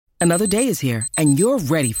Another day is here, and you're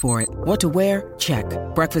ready for it. What to wear? Check.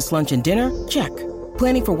 Breakfast, lunch, and dinner? Check.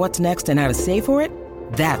 Planning for what's next and how to save for it?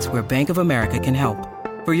 That's where Bank of America can help.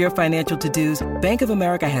 For your financial to-dos, Bank of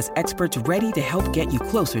America has experts ready to help get you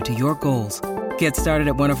closer to your goals. Get started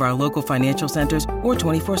at one of our local financial centers or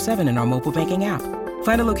 24/7 in our mobile banking app.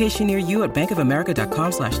 Find a location near you at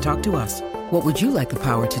bankofamerica.com/talktous. What would you like the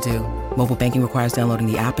power to do? Mobile banking requires downloading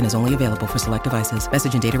the app and is only available for select devices.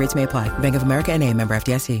 Message and data rates may apply. Bank of America N.A., member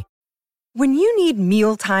FDIC. When you need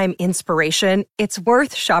mealtime inspiration, it's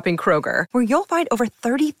worth shopping Kroger, where you'll find over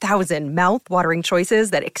 30,000 mouth-watering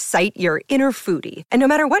choices that excite your inner foodie. And no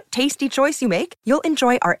matter what tasty choice you make, you'll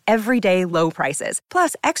enjoy our everyday low prices,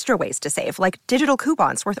 plus extra ways to save, like digital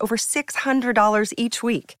coupons worth over $600 each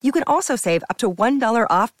week. You can also save up to $1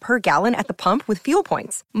 off per gallon at the pump with fuel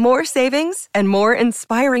points. More savings and more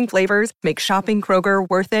inspiring flavors make shopping Kroger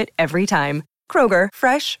worth it every time. Kroger,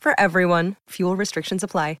 fresh for everyone. Fuel restrictions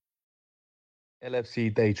apply. LFC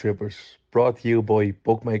Day Trippers, brought to you by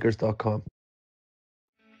bookmakers.com.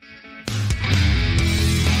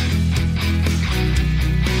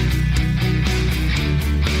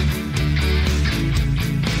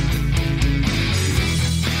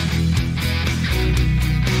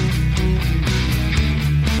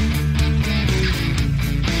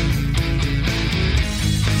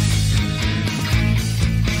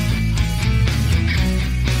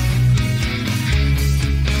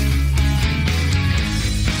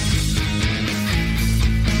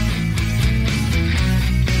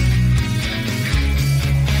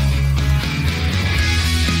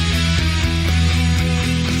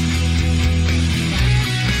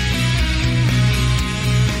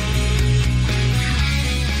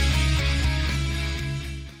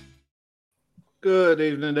 Good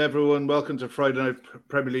evening, everyone. Welcome to Friday Night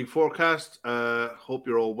Premier League Forecast. Hope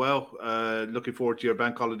you're all well. Looking forward to your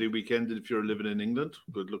bank holiday weekend if you're living in England.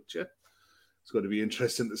 Good luck to you. It's going to be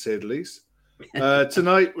interesting to say the least.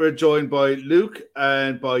 Tonight, we're joined by Luke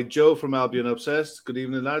and by Joe from Albion Obsessed. Good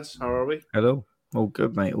evening, lads. How are we? Hello. All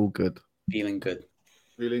good, mate. All good. Feeling good.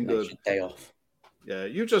 Feeling good. Day off. Yeah,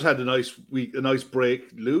 you just had a nice week, a nice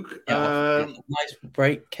break, Luke. Nice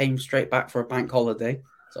break. Came straight back for a bank holiday.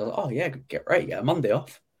 So I was like, oh yeah, get a Monday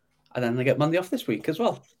off, and then I get Monday off this week as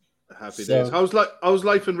well. Happy days. How's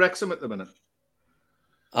life in Wrexham at the minute?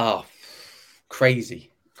 Oh, crazy.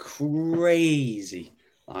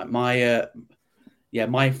 Like my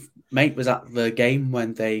mate was at the game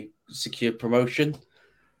when they secured promotion,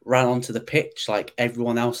 ran onto the pitch like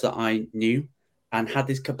everyone else that I knew, and had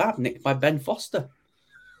his kebab nicked by Ben Foster.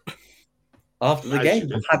 After the game,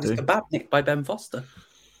 had his kebab nicked by Ben Foster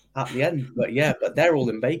at the end. But they're all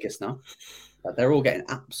in Vegas now. They're all getting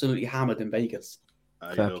absolutely hammered in Vegas.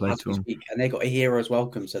 Fair play to them. And they got a hero's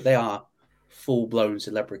welcome, so they are full-blown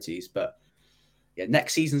celebrities. But yeah,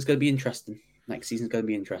 next season's going to be interesting.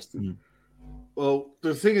 Well,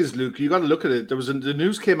 the thing is, Luke, you got to look at it. The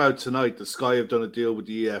news came out tonight that Sky have done a deal with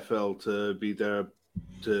the EFL to be there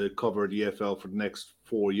to cover the EFL for the next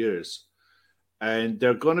 4 years. And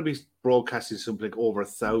they're going to be broadcasting something like over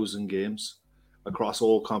 1,000 games across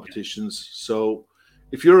all competitions. So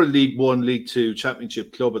if you're a League One, League Two,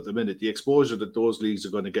 Championship club at the minute, the exposure that those leagues are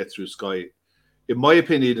going to get through Sky, in my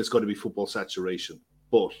opinion, is going to be football saturation.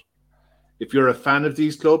 But if you're a fan of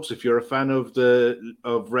these clubs, if you're a fan of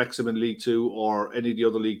Wrexham in League Two or any of the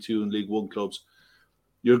other League Two and League One clubs,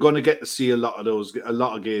 you're going to get to see a lot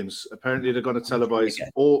of games. Apparently, they're going to televise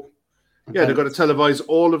they're going to televise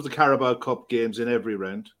all of the Carabao Cup games in every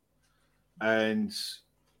round, and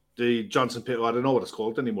the Johnson Pitt, I don't know what it's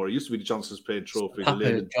called anymore. It used to be the Johnson's Paid Trophy.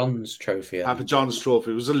 Papa John's Trophy. Papa John's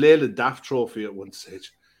Trophy. It was a Leyland Daft Trophy at one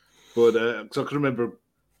stage. But so I can remember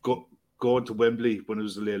going to Wembley when it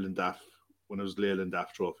was the Leyland Daft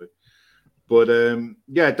Trophy. But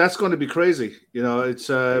that's going to be crazy. You know, it's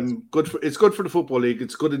good for the Football League.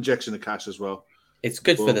 It's a good injection of cash as well. It's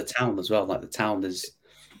good for the town as well. Like the town is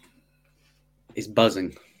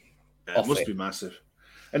buzzing. Yeah, it must be massive.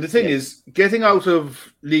 And the thing is, getting out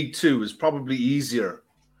of League Two is probably easier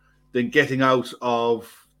than getting out of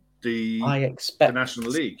the National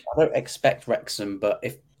League. I don't expect Wrexham, but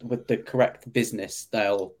if with the correct business,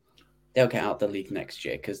 they'll get out of the league next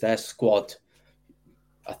year because their squad,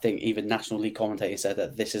 I think even National League commentators said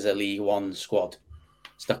that this is a League One squad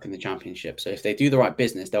stuck in the Championship. So if they do the right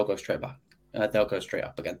business, they'll go straight back. They'll go straight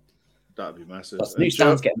up again. That'd be massive. Plus, new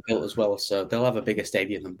stands getting built as well, so they'll have a bigger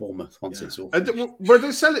stadium than Bournemouth once it's all. And were they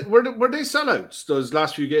sellouts those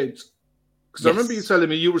last few games? Because I remember you telling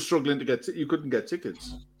me you were struggling to get you couldn't get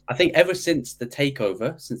tickets. I think ever since the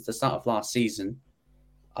takeover, since the start of last season,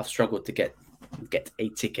 I've struggled to get a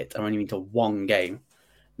ticket. I only mean to one game.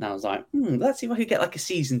 And I was like, let's see if I could get like a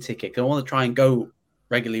season ticket. Because I want to try and go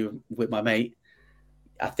regularly with my mate.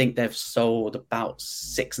 I think they've sold about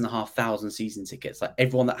 6,500 season tickets. Like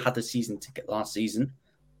everyone that had a season ticket last season,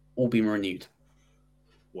 all been renewed.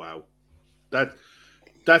 Wow, that's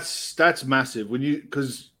massive.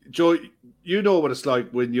 Because Joe, you know what it's like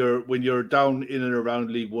when you're down in and around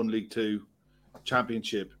League One, League Two,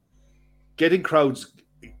 Championship. Getting crowds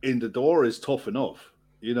in the door is tough enough.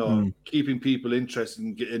 Keeping people interested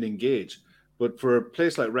and engaged. But for a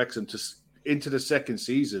place like Wrexham to into the second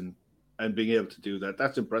season and being able to do that,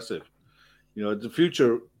 that's impressive. The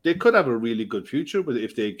future, they could have a really good future, but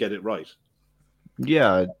if they get it right.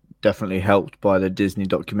 Yeah, definitely helped by the Disney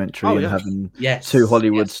documentary having two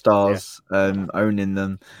Hollywood stars owning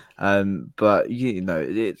them. But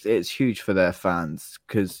it's huge for their fans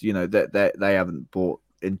because they haven't bought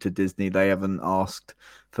into Disney. They haven't asked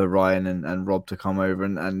for Ryan and Rob to come over,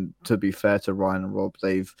 and to be fair to Ryan and Rob,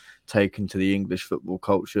 they've taken to the English football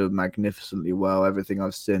culture magnificently well. Everything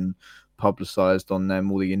I've seen publicized on them,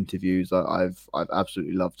 all the interviews I've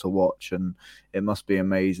absolutely loved to watch, and it must be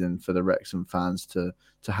amazing for the Wrexham fans to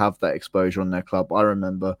have that exposure on their club. I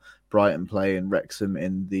remember Brighton playing Wrexham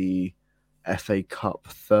in the FA Cup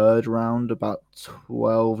third round about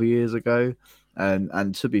 12 years ago,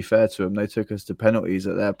 and to be fair to them, they took us to penalties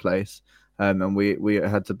at their place, and we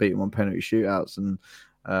had to beat them on penalty shootouts. And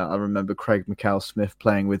I remember Craig McCall-Smith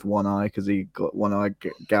playing with one eye because he got one eye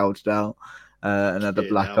gouged out and had a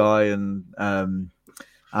black eye, and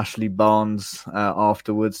Ashley Barnes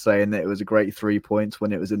afterwards saying that it was a great 3 points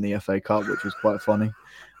when it was in the FA Cup, which was quite funny.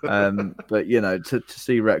 But to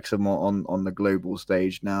see Wrexham on the global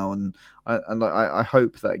stage now, and I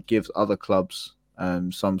hope that gives other clubs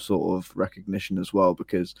some sort of recognition as well,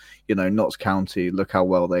 because Notts County, look how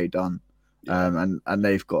well they done. And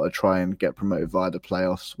they've got to try and get promoted via the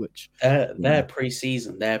playoffs, which their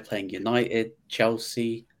pre-season, they're playing United,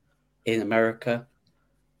 Chelsea in America.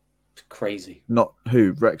 It's crazy. Not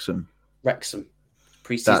who? Wrexham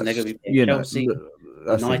pre-season, they're going to be playing Chelsea,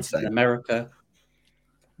 United insane. In America.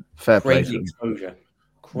 Fair crazy play. Exposure.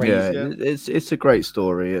 Crazy. It's a great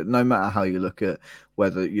story. No matter how you look at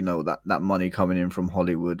whether that money coming in from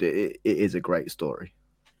Hollywood, it is a great story.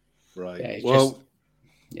 Right.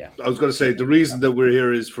 I was going to say the reason that we're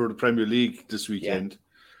here is for the Premier League this weekend,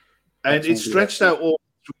 and it's stretched out all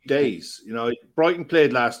 3 days. Brighton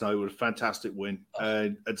played last night with a fantastic win,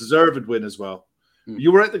 and a deserved win as well.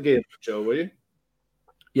 You were at the game, Joe, were you?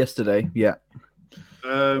 Yesterday, yeah.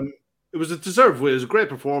 It was a deserved win. It was a great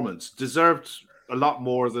performance. Deserved a lot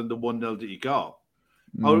more than the 1-0 that you got.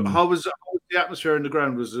 How was the atmosphere in the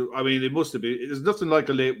ground? It must have been. It's nothing like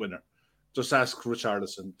a late winner. Just ask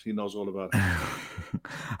Richarlison. He knows all about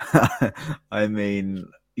it.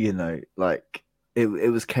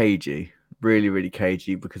 It was cagey. Really, really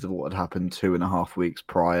cagey because of what had happened 2.5 weeks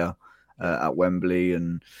prior at Wembley.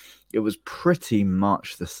 And it was pretty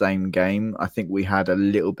much the same game. I think we had a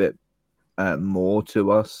little bit more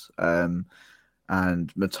to us. And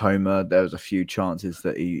Matoma, there was a few chances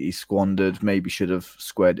that he squandered. Maybe should have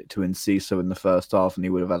squared it to Enciso in the first half and he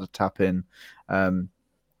would have had a tap in.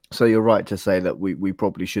 So you're right to say that we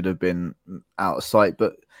probably should have been out of sight,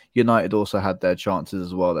 but United also had their chances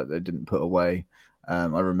as well that they didn't put away. I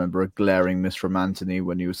remember a glaring miss from Anthony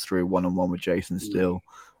when he was through 1-on-1 with Jason Steele,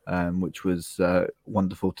 which was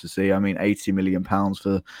wonderful to see. £80 million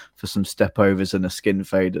for some step overs and a skin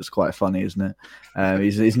fade. That's quite funny, isn't it?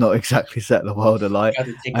 He's not exactly set the world alight. I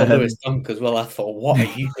had to take a Lewis dunk as well. I thought, what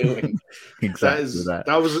are you doing? Exactly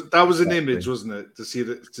that was an image, wasn't it? To see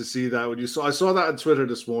that when I saw that on Twitter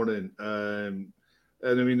this morning, and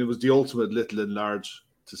it was the ultimate little and large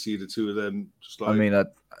to see the two of them.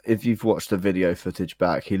 If you've watched the video footage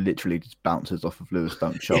back, he literally just bounces off of Lewis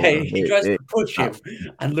Dunk's shoulder. Yeah, he tries to push him,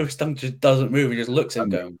 and Lewis Dunk just doesn't move. He just looks at him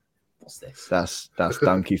going, what's this? That's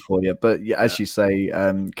Dunky for you. But as you say,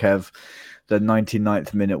 Kev, the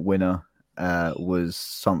 99th minute winner was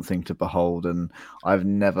something to behold, and I've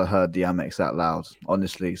never heard the Amex that loud.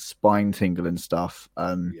 Honestly, spine-tingling stuff.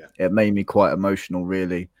 It made me quite emotional,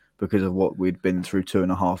 really, because of what we'd been through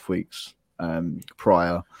 2.5 weeks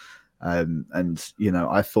prior. I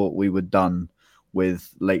thought we were done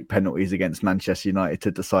with late penalties against Manchester United to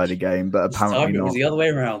decide a game, but apparently not. It was the other way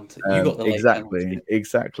around. You got the late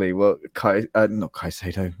exactly. Well, not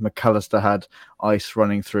Caicedo. McAllister had ice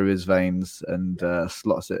running through his veins and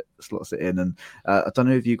slots it in. And I don't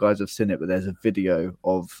know if you guys have seen it, but there's a video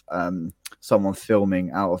of someone filming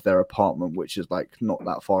out of their apartment, which is not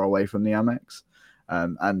that far away from the Amex,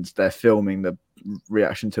 and they're filming the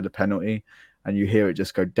reaction to the penalty. And you hear it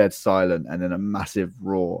just go dead silent and then a massive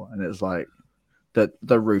roar. And it's like,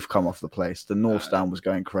 the roof come off the place. The North Stand was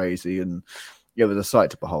going crazy, and it was a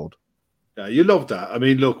sight to behold. Yeah, you love that. I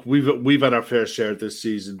mean, look, we've had our fair share this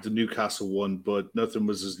season. The Newcastle one, but nothing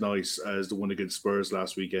was as nice as the one against Spurs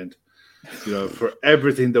last weekend. You know, for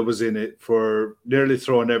everything that was in it, for nearly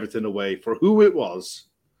throwing everything away, for who it was,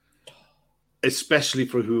 especially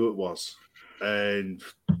for who it was, and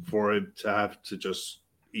for him to have to just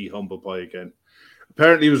eat humble pie again.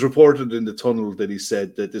 Apparently, it was reported in the tunnel that he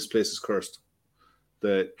said that this place is cursed.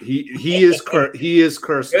 That he is cursed.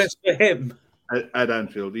 Curse for him at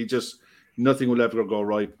Anfield. Nothing will ever go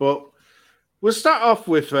right. But we'll start off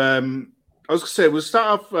with we'll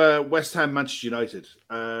start off West Ham Manchester United.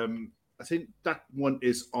 I think that one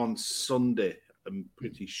is on Sunday. I'm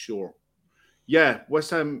pretty sure. Yeah,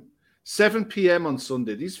 West Ham 7 p.m. on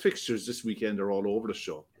Sunday. These fixtures this weekend are all over the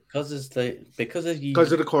show. Because of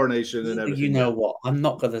the coronation and everything. You know what? I'm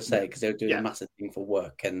not going to say because they're doing a massive thing for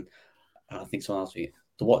work, and I think someone asked me,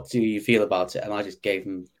 "So what do you feel about it?" And I just gave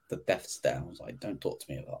them the death stare. I was like, "Don't talk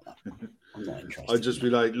to me about that. I'm not interested." I'd just be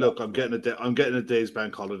like, "Look, I'm getting a day's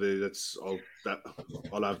bank holiday. That's all.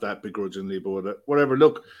 I'll have that begrudgingly, but whatever.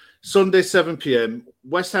 Look, Sunday 7 p.m.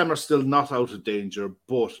 West Ham are still not out of danger,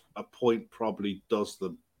 but a point probably does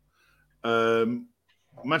them.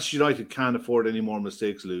 Manchester United can't afford any more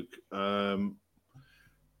mistakes, Luke.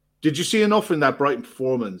 Did you see enough in that Brighton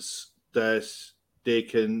performance that they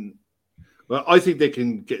can? Well, I think they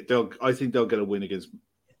can get. I think they'll get a win against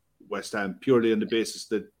West Ham purely on the basis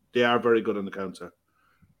that they are very good on the counter,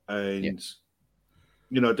 and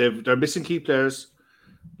you know they're missing key players.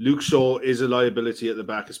 Luke Shaw is a liability at the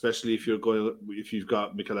back, especially if you've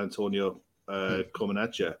got Mikel Antonio coming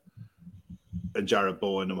at you, and Jarrett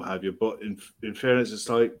Bowen and what have you. But in fairness, it's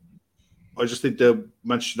like I just think the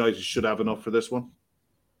Manchester United should have enough for this one.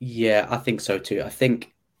 Yeah, I think so too. I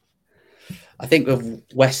think with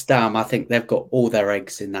West Ham, I think they've got all their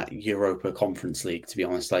eggs in that Europa Conference League. To be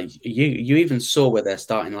honest, like you even saw with their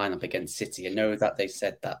starting lineup against City. I know that they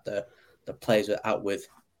said that the players were out with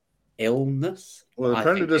illness. Well,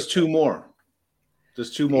 apparently there's two more.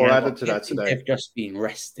 There's two more added to that today. They've just been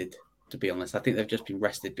rested. To be honest, I think they've just been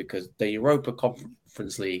rested because the Europa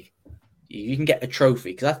Conference League, you can get a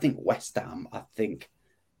trophy. Because I think West Ham, I think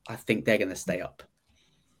they're going to stay up.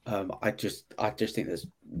 I just think there's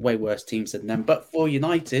way worse teams than them. But for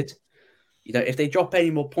United, you know, if they drop any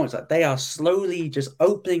more points, like they are slowly just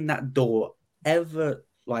opening that door,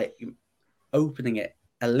 opening it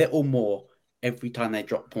a little more every time they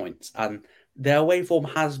drop points. And their away form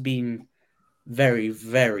has been very,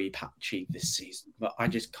 very patchy this season. But I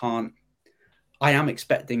just can't. I am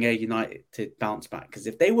expecting a United to bounce back because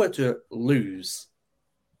if they were to lose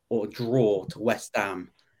or draw to West Ham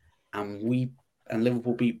and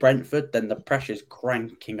Liverpool beat Brentford, then the pressure's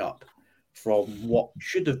cranking up from what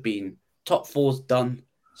should have been top four's done.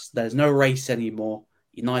 There's no race anymore.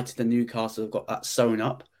 United and Newcastle have got that sewn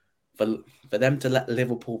up. For them to let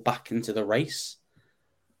Liverpool back into the race,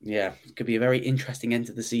 it could be a very interesting end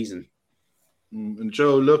to the season. And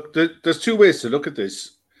Joe, look, there's two ways to look at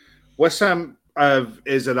this. West Ham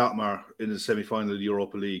is at Alkmaar in the semi-final of the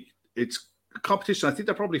Europa League. It's a competition I think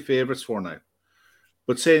they're probably favourites for now.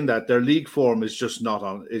 But saying that, their league form is just not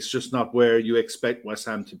on. It's just not where you expect West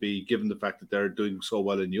Ham to be, given the fact that they're doing so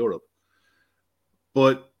well in Europe.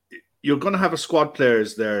 But you're going to have a squad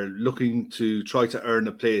players there looking to try to earn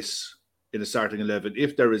a place in a starting 11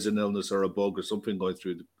 if there is an illness or a bug or something going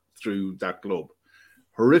through that club.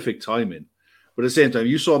 Horrific timing. But at the same time,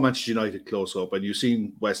 you saw Manchester United close up, and you've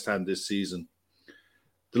seen West Ham this season.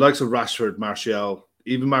 The likes of Rashford, Martial,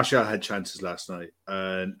 even Martial had chances last night,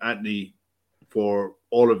 and Antony, for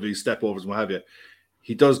all of these step overs and what have you,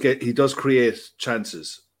 he does create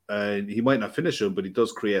chances, and he might not finish them, but he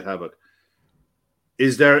does create havoc.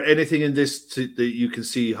 Is there anything in this that you can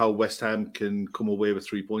see how West Ham can come away with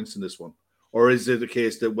 3 points in this one? Or is it the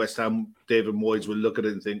case that West Ham, David Moyes will look at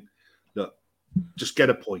it and think, look, just get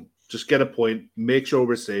a point. Just get a point. Make sure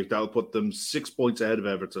we're safe. That'll put them 6 points ahead of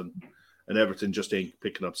Everton. And Everton just ain't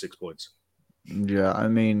picking up 6 points. Yeah, I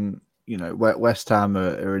mean, you know, West Ham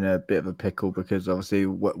are in a bit of a pickle because obviously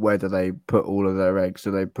where do they put all of their eggs?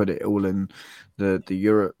 Do they put it all in the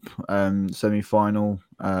Europe semi-final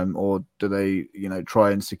or do they, you know,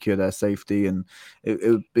 try and secure their safety? And it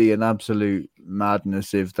would be an absolute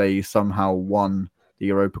madness if they somehow won the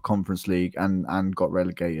Europa Conference League and got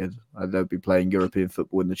relegated. They'll be playing European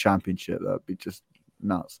football in the Championship. That would be just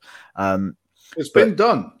nuts. It's been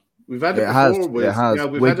done. We've had it before. We've had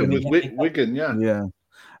it with Wigan, Yeah.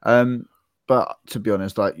 But to be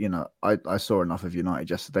honest, like, you know, I saw enough of United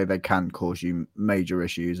yesterday. They can cause you major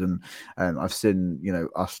issues. And I've seen, you know,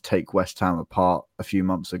 us take West Ham apart a few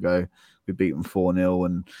months ago. be beaten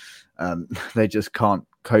 4-0, and they just can't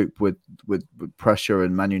cope with pressure,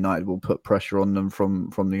 and Man United will put pressure on them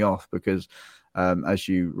from the off because, as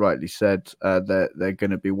you rightly said, they're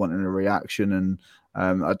going to be wanting a reaction, and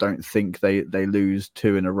I don't think they lose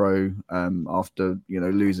 2 in a row after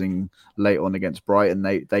losing late on against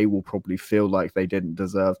Brighton. They will probably feel like they didn't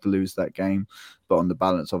deserve to lose that game, but on the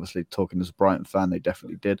balance, obviously talking as a Brighton fan, they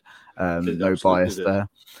definitely did. No bias there.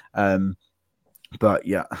 But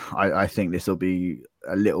yeah, I think this will be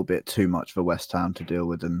a little bit too much for West Ham to deal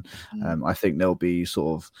with, and I think they'll be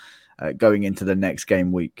sort of going into the next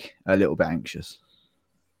game week a little bit anxious.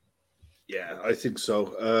 Yeah, I think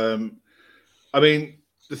so. I mean,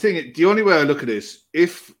 the only way I look at this,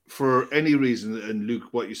 if for any reason, and Luke,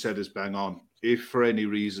 what you said is bang on, if for any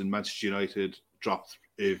reason Manchester United dropped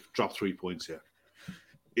 3 points here,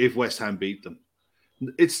 if West Ham beat them,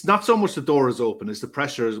 it's not so much the door is open as the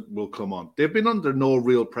pressure will come on. They've been under no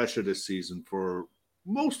real pressure this season for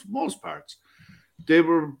most parts. They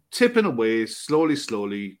were tipping away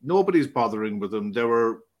slowly. Nobody's bothering with them. They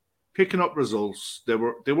were picking up results. There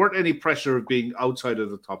weren't any pressure of being outside of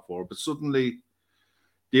the top 4, but suddenly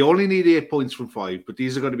they only need 8 points from 5, but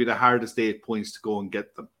these are going to be the hardest 8 points to go and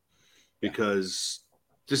get them because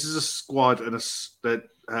this is a squad that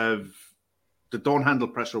don't handle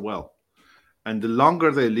pressure well. And the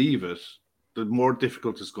longer they leave it, the more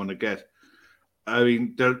difficult it's going to get. I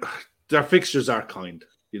mean, their fixtures are kind.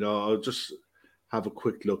 I'll just have a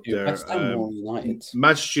quick look there.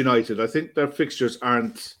 Manchester United, I think their fixtures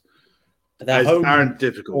aren't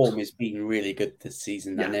difficult. Form has been really good this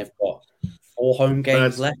season, and they've got 4 home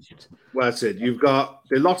games left. Well, that's it.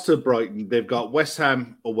 They lost to Brighton. They've got West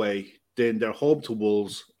Ham away. Then they're home to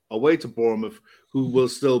Wolves, away to Bournemouth, who will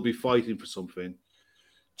still be fighting for something.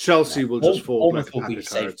 Chelsea will just fold like a pack of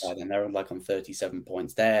cards. And they're like on 37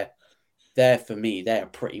 points. They're for me, they're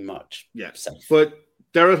pretty much safe. But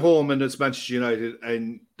they're at home and it's Manchester United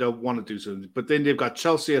and they'll want to do something. But then they've got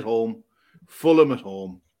Chelsea at home, Fulham at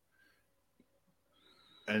home,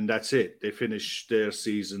 and that's it. They finish their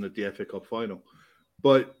season at the FA Cup final.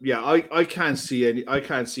 But yeah, I can't see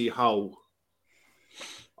how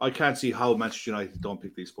Manchester United don't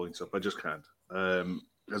pick these points up. I just can't.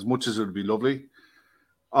 As much as it would be lovely.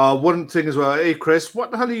 One thing as well. Hey, Chris, what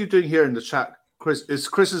the hell are you doing here in the chat? Chris, it's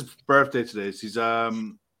Chris's birthday today. It's his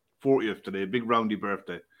 40th today, a big roundy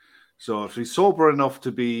birthday. So if he's sober enough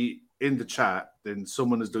to be in the chat, then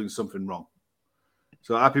someone is doing something wrong.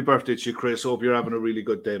 So happy birthday to you, Chris. Hope you're having a really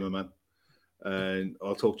good day, my man. And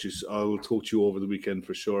I'll talk to you over the weekend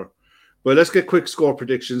for sure. But let's get quick score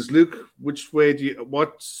predictions. Luke, which way do you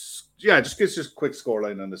just give us a quick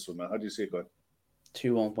scoreline on this one, man. How do you see it going?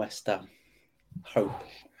 2-1 West Ham. Hope.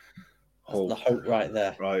 The hope right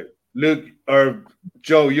there. Right. Luke or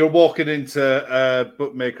Joe, you're walking into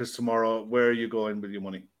bookmakers tomorrow. Where are you going with your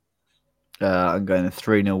money? I'm going a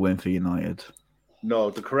 3-0 win for United. No,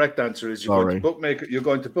 the correct answer is you're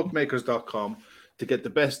going to bookmakers.com to get the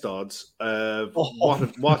best odds of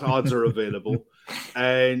what odds are available.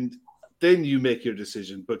 And then you make your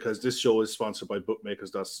decision because this show is sponsored by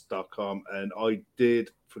bookmakers.com. And I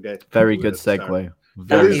did forget. Very good segue.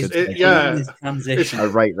 Transition. I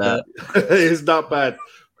rate that. It's not bad.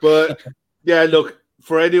 But yeah, look,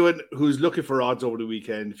 for anyone who's looking for odds over the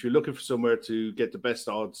weekend, if you're looking for somewhere to get the best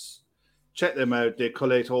odds, check them out. They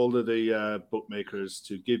collate all of the bookmakers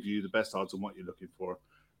to give you the best odds on what you're looking for.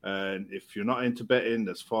 And if you're not into betting,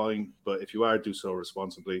 that's fine. But if you are, do so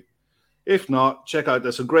responsibly. If not, check out.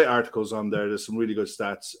 There's some great articles on there. There's some really good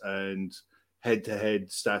stats and head-to-head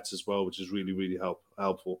stats as well, which is really, really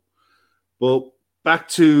helpful. But back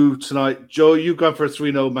to tonight. Joe, you've gone for a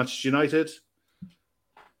 3-0 Manchester United.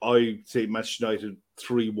 I say Manchester United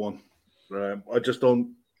 3-1. I just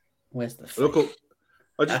don't. Where's the faith?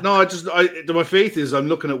 My faith is I'm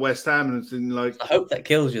looking at West Ham and it's like. I hope that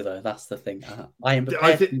kills you though. That's the thing. I am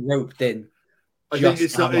prepared to be roped in. I think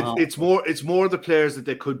it's not. It's more the players that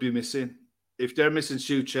they could be missing. If they're missing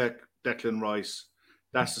Souček, Declan Rice,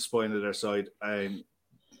 that's the spine of their side. And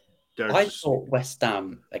I thought West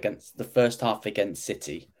Ham against the first half against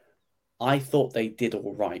City, I thought they did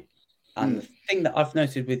all right. And the thing that I've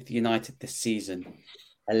noted with United this season,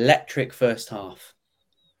 electric first half,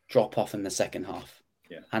 drop off in the second half.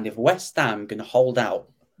 Yeah. And if West Ham can hold out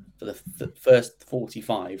for the first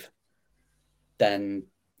 45, then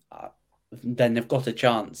they've got a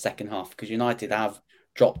chance second half because United have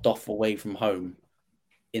dropped off away from home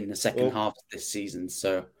in the second half of this season.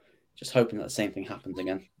 So just hoping that the same thing happens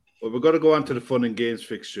again. Well, we've got to go on to the fun and games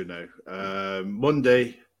fixture now.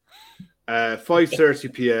 Monday,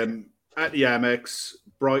 5:30 p.m. at the Amex,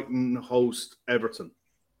 Brighton host Everton.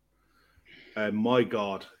 My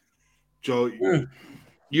God, Joe,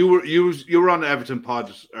 you were on the Everton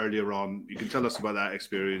pod earlier on. You can tell us about that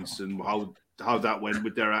experience and how that went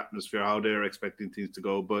with their atmosphere, how they're expecting things to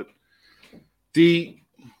go. But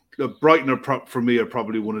Brighton for me are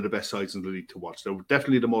probably one of the best sides in the league to watch. They're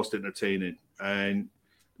definitely the most entertaining and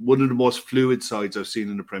one of the most fluid sides I've seen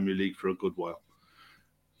in the Premier League for a good while.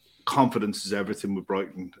 Confidence is everything with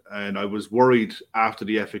Brighton, and I was worried after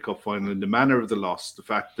the FA Cup final in the manner of the loss, the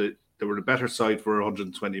fact that they were the better side for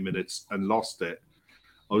 120 minutes and lost it.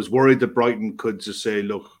 I was worried that Brighton could just say,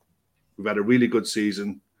 look, we've had a really good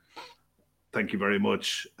season, thank you very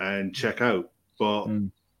much, and check out. But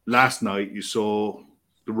last night you saw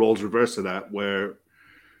the roles reverse of that, where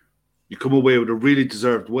you come away with a really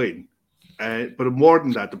deserved win. But more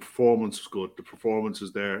than that, the performance was good. The performance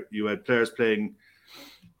was there. You had players playing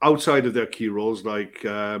outside of their key roles, like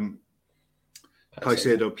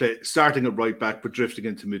Caicedo starting at right back but drifting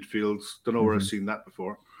into midfield. Don't know where I've seen that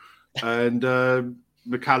before. And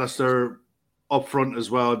McAllister up front as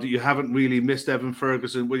well. You haven't really missed Evan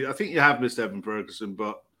Ferguson. Well, I think you have missed Evan Ferguson,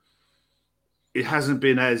 but it hasn't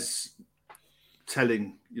been as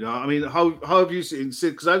telling. You know, I mean, how have you seen?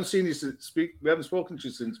 Because I haven't seen you speak. We haven't spoken to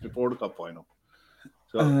you since before the cup final.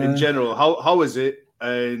 So, in general, how is it?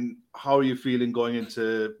 And how are you feeling going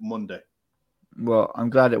into Monday? Well, I'm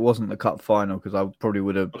glad it wasn't the cup final because I probably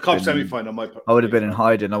would have. A cup semi-final. I would have been in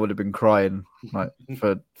hiding. I would have been crying like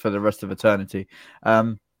for the rest of eternity.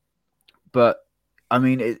 But I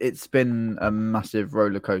mean, it's been a massive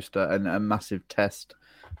roller coaster and a massive test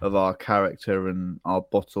of our character and our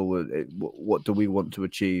bottle. What do we want to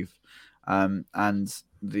achieve? And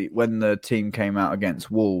when the team came out against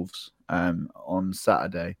Wolves on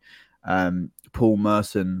Saturday. Paul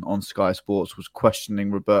Merson on Sky Sports was questioning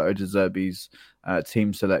Roberto De Zerbi's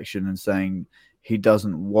team selection and saying he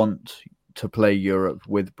doesn't want to play Europe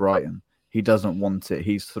with Brighton. He doesn't want it.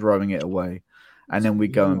 He's throwing it away. And then we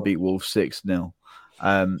go and beat Wolves 6-0.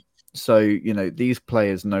 So, you know, these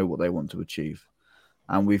players know what they want to achieve.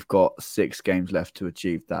 And we've got 6 games left to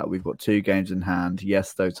achieve that. We've got 2 games in hand.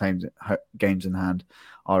 Yes, those games in hand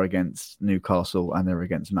are against Newcastle and they're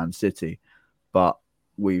against Man City. But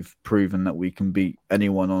we've proven that we can beat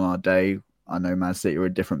anyone on our day. I know Man City are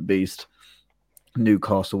a different beast.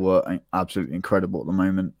 Newcastle were absolutely incredible at the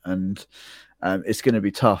moment, and it's going to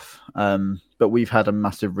be tough. But we've had a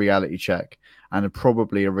massive reality check, and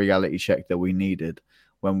probably a reality check that we needed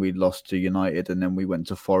when we lost to United, and then we went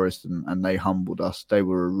to Forest, and they humbled us. They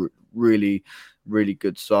were a really, really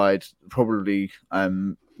good side. Probably,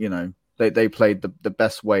 they played the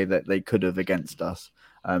best way that they could have against us,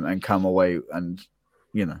 and come away and.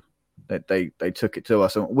 You know, they took it to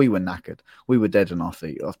us, and we were knackered. We were dead on our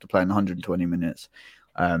feet after playing 120 minutes,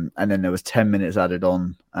 and then there was 10 minutes added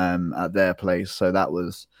on at their place, so that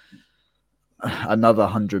was another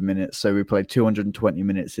 100 minutes. So we played 220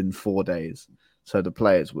 minutes in 4 days. So the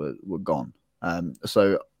players were gone.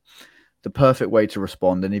 So the perfect way to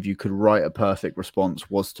respond, and if you could write a perfect response,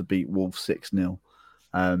 was to beat Wolves 6-0,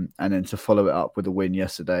 and then to follow it up with a win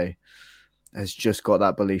yesterday. Has just got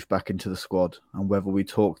that belief back into the squad, and whether we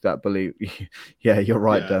talk that belief, yeah, you're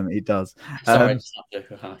right, Dan. It does. Sorry,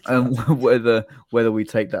 and whether we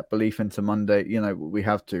take that belief into Monday, you know, we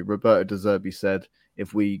have to. Roberto De Zerbi said,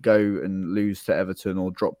 if we go and lose to Everton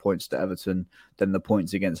or drop points to Everton, then the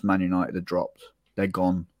points against Man United are dropped. They're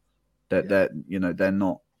gone. They're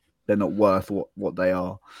not worth what they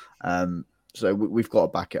are. So we've got to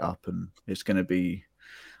back it up, and it's going to be.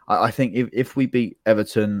 I think if we beat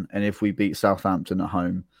Everton and if we beat Southampton at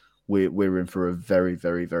home, we're in for a very,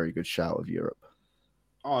 very, very good shout of Europe.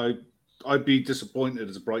 I'd be disappointed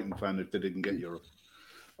as a Brighton fan if they didn't get Europe.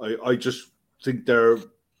 I just think their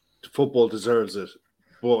football deserves it,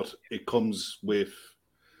 but it comes with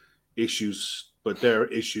issues. But they're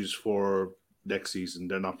issues for next season.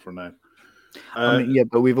 They're not for now.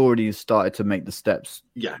 But we've already started to make the steps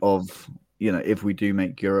of, you know, if we do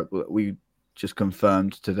make Europe, we just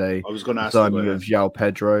confirmed today. I was going to ask signing of João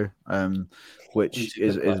Pedro, which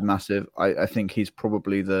is massive. I think he's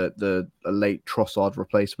probably the late Trossard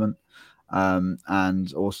replacement.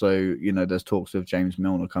 And also, you know, there's talks of James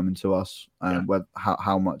Milner coming to us.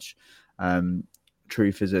 How much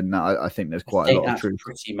truth is in that? I think there's quite a lot of truth.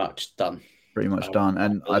 Pretty much done.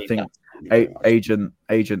 And I think agent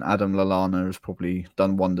Adam Lallana has probably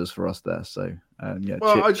done wonders for us there. So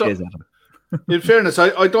cheers, Adam. In fairness,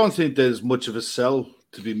 I don't think there's much of a sell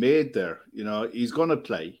to be made there. You know, he's going to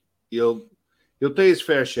play. He'll play his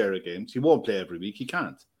fair share of games. He won't play every week. He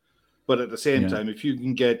can't. But at the same time, if you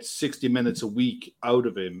can get 60 minutes a week out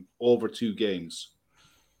of him over 2 games,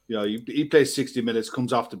 you know, he plays 60 minutes,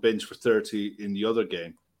 comes off the bench for 30 in the other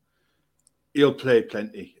game. He'll play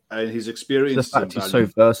plenty. and his experience. The fact he's so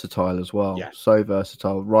versatile as well. Yeah. So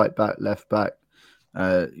versatile. Right back, left back,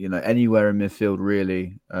 anywhere in midfield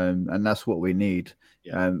really. And that's what we need.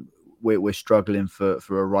 Yeah. We're struggling for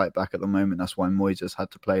a right back at the moment. That's why Moises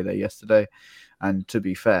had to play there yesterday. And to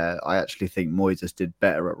be fair, I actually think Moises did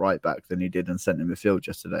better at right back than he did in centre midfield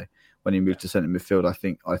yesterday. When he moved to centre midfield,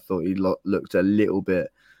 I thought he looked a little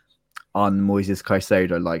bit on Moises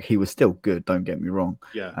Caicedo. Like, he was still good, don't get me wrong.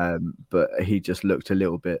 Yeah. But he just looked a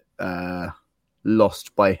little bit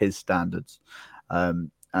lost by his standards. And,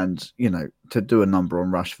 to do a number on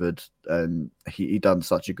Rashford, he done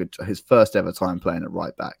such a good, his first ever time playing at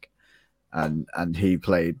right back. And he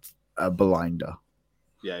played a blinder.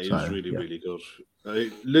 Yeah, he was really, really good.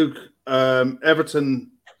 Luke,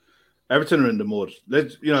 Everton are in the mud.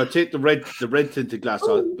 Let's take the red tinted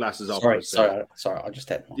glasses off. Sorry, I just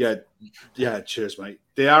had one. Yeah. Cheers, mate.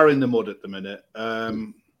 They are in the mud at the minute.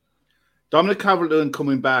 Dominic Calvert-Lewin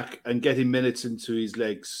coming back and getting minutes into his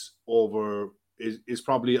legs is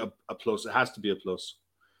probably a plus. It has to be a plus.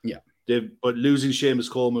 Yeah. But losing Seamus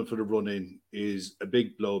Coleman for the run-in is a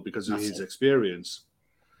big blow because of his experience.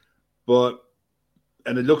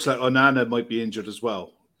 And it looks like Onana might be injured as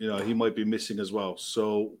well. He might be missing as well.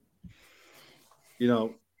 So, how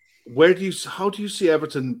do you see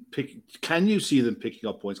Everton can you see them picking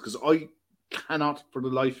up points? Because I cannot for the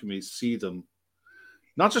life of me see them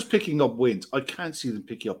not just picking up wins. I can't see them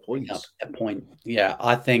picking up points. A point. Yeah,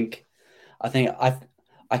 I think I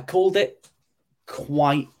called it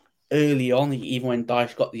quite early on, even when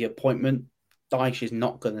Dyche got the appointment. Dyche is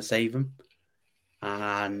not going to save him.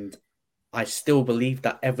 And I still believe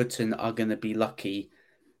that Everton are going to be lucky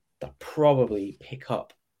to probably pick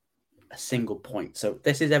up a single point. So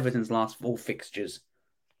this is Everton's last 4 fixtures.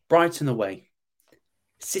 Brighton away,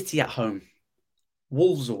 City at home,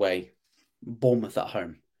 Wolves away, Bournemouth at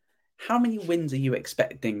home. How many wins are you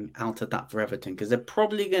expecting out of that for Everton? Because they're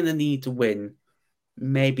probably going to need to win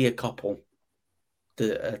maybe a couple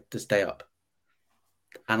to stay up.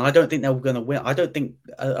 And I don't think they're going to win. I don't think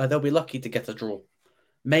they'll be lucky to get a draw.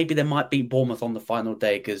 Maybe they might beat Bournemouth on the final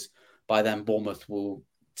day because by then Bournemouth will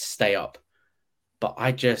stay up. But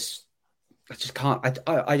I just can't.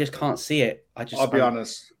 I just can't see it. I'll be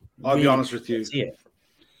honest. I'll be honest with you. See it.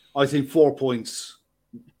 I think 4 points,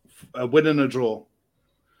 a win and a draw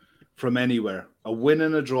from anywhere,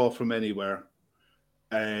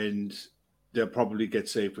 and they'll probably get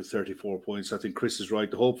safe with 34 points. I think Chris is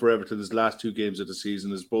right. The hope for Everton is last 2 games of the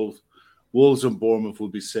season is both Wolves and Bournemouth will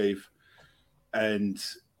be safe. And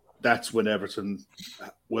that's when Everton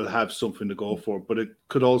will have something to go for. But it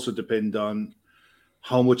could also depend on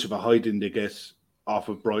how much of a hiding they get off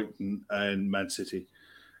of Brighton and Man City.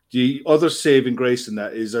 The other saving grace in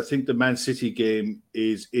that is I think the Man City game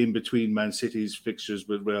is in between Man City's fixtures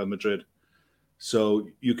with Real Madrid. So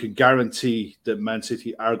you can guarantee that Man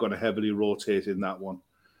City are going to heavily rotate in that one,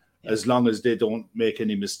 as long as they don't make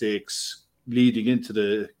any mistakes leading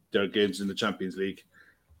into their games in the Champions League.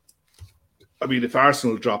 I mean, if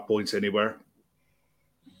Arsenal drop points anywhere,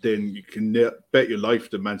 then you can bet your life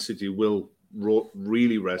that Man City will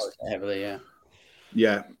really rest heavily.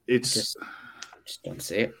 Yeah, I just don't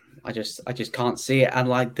see it. I just can't see it.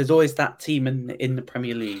 And there's always that team in the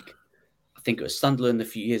Premier League. I think it was Sunderland a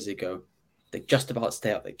few years ago. They just about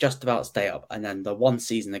stay up. And then the one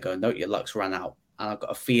season they go, no, your luck's ran out. And I've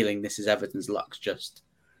got a feeling this is Everton's luck's just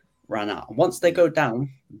ran out. And once they go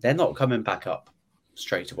down, they're not coming back up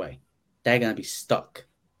straight away. They're going to be stuck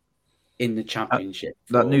in the Championship.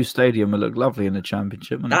 That new stadium will look lovely in the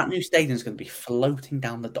Championship. That new stadium is going to be floating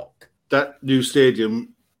down the dock. That new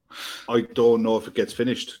stadium, I don't know if it gets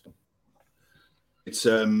finished.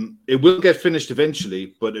 It will get finished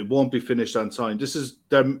eventually, but it won't be finished on time. This is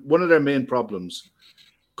one of their main problems,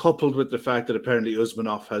 coupled with the fact that apparently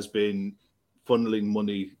Usmanov has been funneling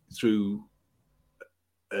money through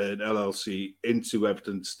an LLC into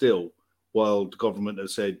Everton still, while the government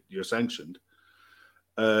has said you're sanctioned.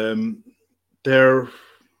 They're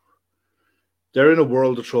in a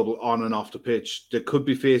world of trouble on and off the pitch. They could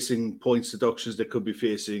be facing points deductions. They could be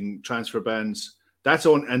facing transfer bans. That's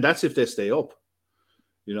if they stay up.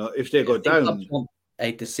 If they go down, want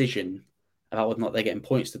a decision about whether or not they're getting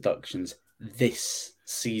points deductions this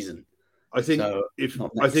season. I think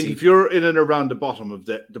if you're in and around the bottom of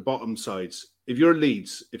the bottom sides, if you're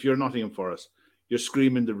Leeds, if you're Nottingham Forest, you're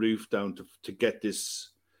screaming the roof down to get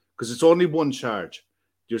this, because it's only one charge.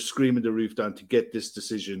 You're screaming the roof down to get this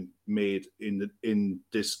decision made in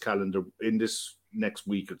this calendar, in this next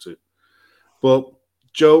week or two. But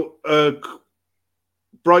Joe,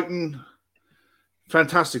 Brighton,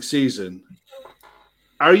 fantastic season.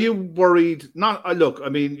 Are you worried? Look, I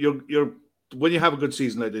mean, you're when you have a good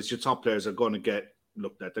season like this, your top players are going to get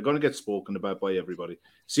looked at. They're going to get spoken about by everybody.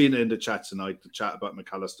 Seeing it in the chat tonight, the chat about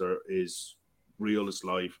McAllister is real as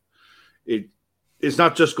life. It's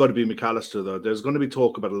not just going to be McAllister, though. There's going to be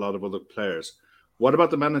talk about a lot of other players. What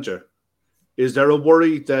about the manager? Is there a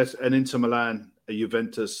worry that an Inter Milan, a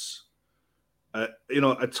Juventus, a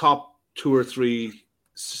top 2 or 3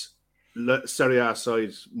 Serie A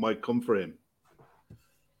sides might come for him?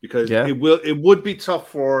 Because it would be tough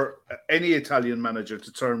for any Italian manager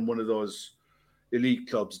to turn one of those elite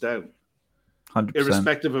clubs down, 100%.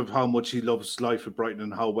 Irrespective of how much he loves life at Brighton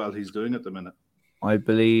and how well he's doing at the minute. I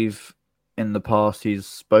believe in the past he's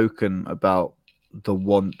spoken about the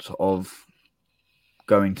want of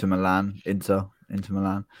going to Milan, Inter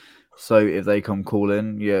Milan. So if they come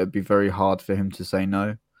calling, it'd be very hard for him to say no.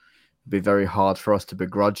 It'd be very hard for us to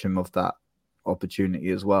begrudge him of that opportunity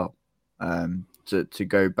as well. To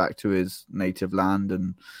go back to his native land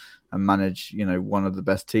and manage, one of the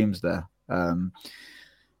best teams there.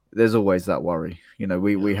 There's always that worry.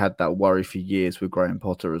 We had that worry for years with Graham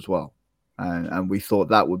Potter as well. And we thought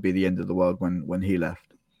that would be the end of the world when he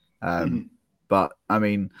left. But, I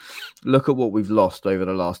mean, look at what we've lost over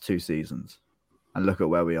the last 2 seasons and look at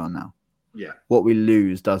where we are now. Yeah. What we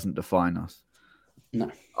lose doesn't define us. No.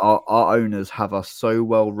 Our owners have us so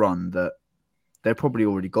well run that they've probably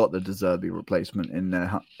already got the De Zerbi replacement in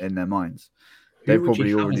their minds. They've Who would probably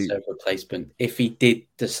you have already as a replacement if he did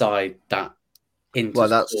decide that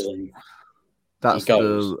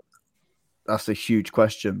that's a huge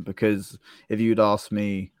question, because if you'd asked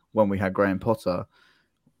me when we had Graham Potter,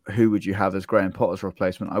 who would you have as Graham Potter's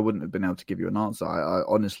replacement, I wouldn't have been able to give you an answer. I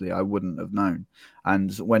honestly wouldn't have known.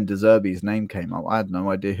 And when De Zerbi's name came up, I had no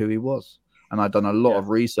idea who he was. And I'd done a lot of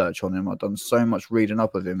research on him. I'd done so much reading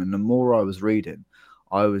up of him. And the more I was reading,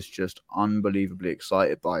 I was just unbelievably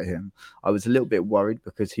excited by him. I was a little bit worried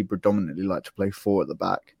because he predominantly liked to play 4 at the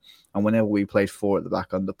back. And whenever we played 4 at the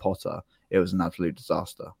back under Potter, it was an absolute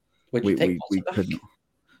disaster. Would you take we Potter could back?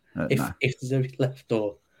 No. If Zerbi left,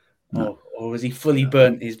 or was he fully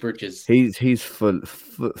burnt his bridges? He's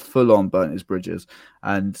full on burnt his bridges.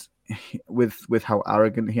 And with how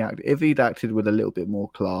arrogant he acted, if he'd acted with a little bit more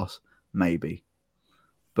class, maybe.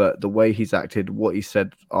 But the way he's acted, what he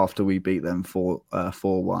said after we beat them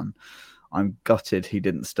 4-1, I'm gutted he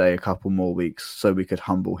didn't stay a couple more weeks so we could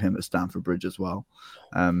humble him at Stamford Bridge as well.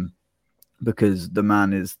 Because the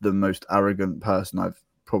man is the most arrogant person I've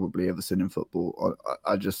probably ever seen in football.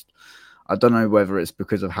 I don't know whether it's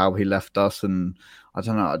because of how he left us, and I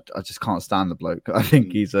don't know. I just can't stand the bloke. I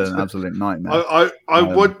think he's an absolute nightmare. I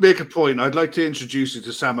would make a point. I'd like to introduce you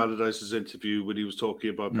to Sam Allardyce's interview when he was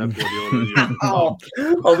talking about Pep Guardiola.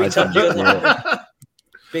 We touched on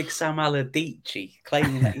big Sam Allardyce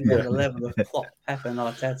claiming that he was a level of Klopp, Pep and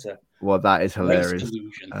Arteta. Well, that is hilarious.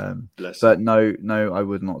 But no, I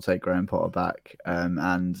would not take Graham Potter back.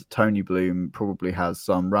 And Tony Bloom probably has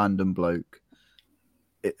some random bloke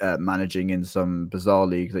managing in some bizarre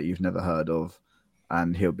league that you've never heard of,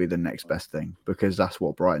 and he'll be the next best thing, because that's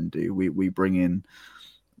what Brighton do. We bring in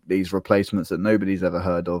these replacements that nobody's ever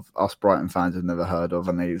heard of, us Brighton fans have never heard of,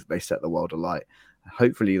 and they set the world alight.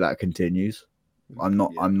 Hopefully that continues. I'm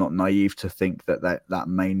not naive to think that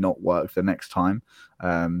may not work the next time,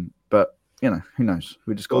 but who knows?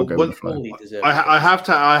 We just got to go with the flow. I have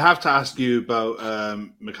to ask you about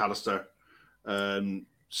McAllister,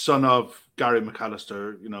 son of Gary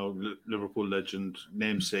McAllister, Liverpool legend,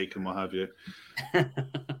 namesake, and what have you.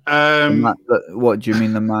 What do you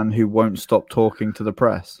mean? The man who won't stop talking to the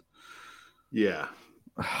press? Yeah,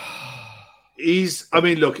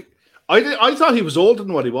 look. I thought he was older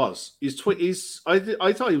than what he was. I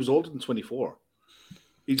thought he was older than 24.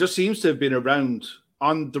 He just seems to have been around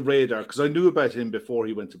on the radar, because I knew about him before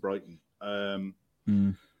he went to Brighton.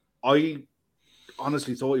 I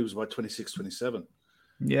honestly thought he was about 26, 27.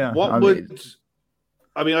 Yeah. The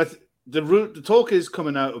talk is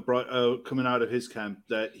coming out of his camp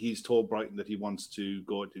that he's told Brighton that he wants to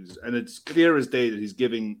go, and it's clear as day that he's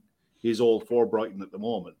giving his all for Brighton at the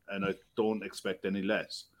moment, and I don't expect any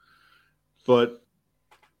less. But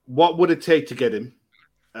what would it take to get him,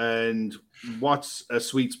 and what's a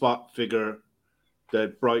sweet spot figure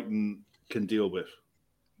that Brighton can deal with?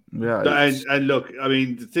 Yeah, and look,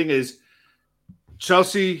 the thing is,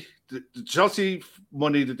 Chelsea. The Chelsea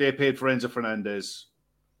money that they paid for Enzo Fernandez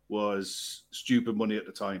was stupid money at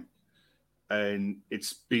the time. And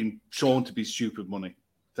it's been shown to be stupid money.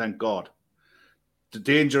 Thank God. The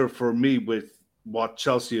danger for me with what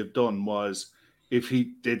Chelsea have done was if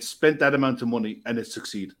they'd spent that amount of money and it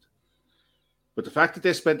succeeded. But the fact that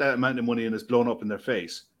they spent that amount of money and it's blown up in their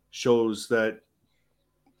face shows that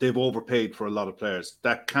they've overpaid for a lot of players.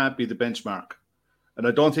 That can't be the benchmark. And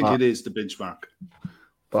I don't think it is the benchmark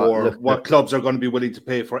for what clubs are going to be willing to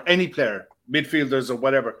pay for any player, midfielders or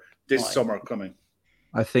whatever, this summer coming.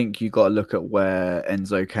 I think you got to look at where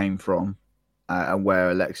Enzo came from and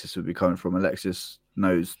where Alexis would be coming from. Alexis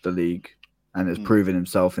knows the league and has proven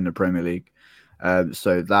himself in the Premier League.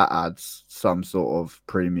 So that adds some sort of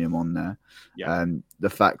premium on there. Yeah. The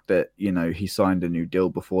fact that, he signed a new deal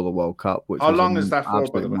before the World Cup. Which How long is that for,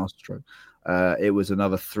 by the way? It was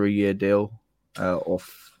another 3-year deal or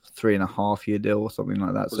 3.5-year deal or something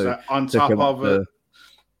like that. Was so that on top of it?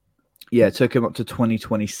 Yeah, it took him up to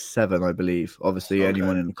 2027, I believe. Obviously,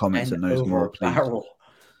 anyone in the comments that knows more, please.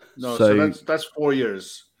 No, so that's 4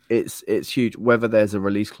 years. It's huge. Whether there's a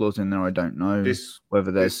release clause in there, I don't know.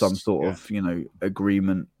 Whether there's some sort of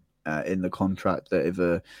agreement in the contract that if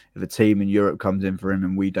a team in Europe comes in for him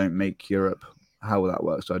and we don't make Europe, how that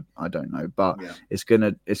works, I don't know. But it's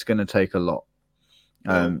gonna take a lot.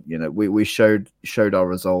 We showed our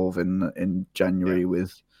resolve in January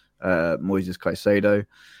with Moises Caicedo,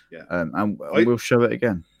 and we'll show it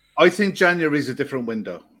again. I think January is a different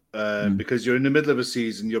window because you're in the middle of a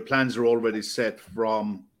season. Your plans are already set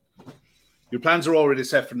from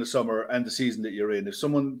the summer and the season that you're in. If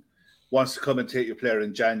someone wants to come and take your player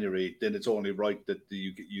in January, then it's only right that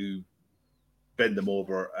you bend them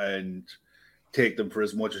over and take them for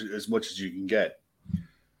as much as you can get.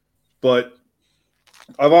 But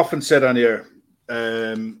I've often said on here,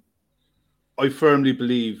 I firmly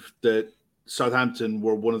believe that Southampton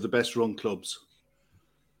were one of the best run clubs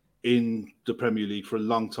in the Premier League for a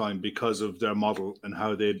long time because of their model and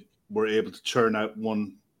how they were able to churn out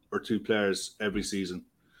 1 or 2 players every season.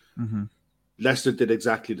 Mm-hmm. Leicester did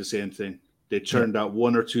exactly the same thing. They churned out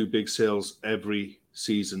 1 or 2 big sales every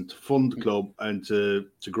season to fund the club and to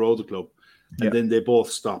grow the club. And then they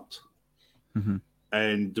both stopped. Mm-hmm.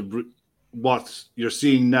 And what you're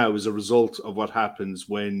seeing now is a result of what happens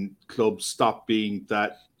when clubs stop being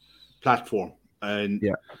that platform. And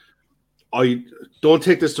I don't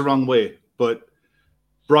take this the wrong way, but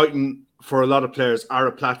Brighton, for a lot of players, are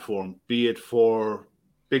a platform, be it for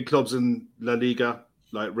big clubs in La Liga,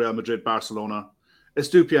 like Real Madrid, Barcelona.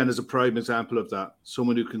 Estupiñán is a prime example of that.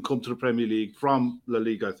 Someone who can come to the Premier League from La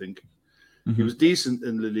Liga, I think. Mm-hmm. He was decent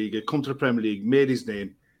in La Liga, come to the Premier League, made his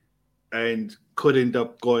name, and could end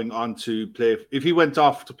up going on to play. If he went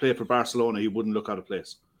off to play for Barcelona, he wouldn't look out of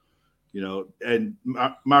place. And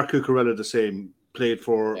Marc Cucurella the same, played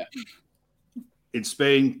for in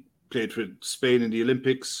Spain, played for Spain in the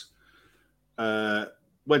Olympics,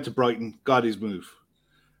 went to Brighton, got his move.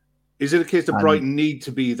 Is it a case that Brighton need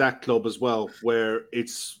to be that club as well, where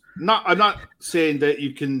it's not? I'm not saying that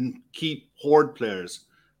you can keep hoard players,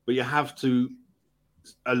 but you have to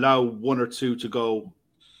allow 1 or 2 to go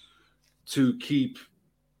to keep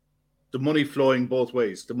the money flowing both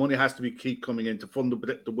ways. The money has to keep coming in to fund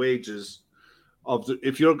the wages of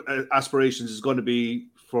if your aspirations is going to be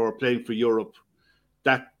for playing for Europe,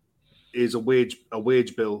 that is a wage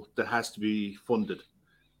bill that has to be funded,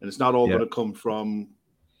 and it's not all going to come from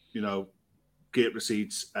gate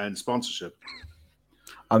receipts and sponsorship.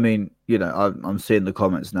 I mean, I'm seeing the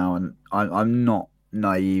comments now, and I'm not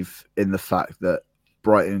naive in the fact that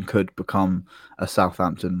Brighton could become a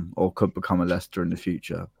Southampton or could become a Leicester in the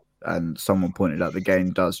future. And someone pointed out the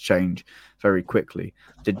game does change very quickly.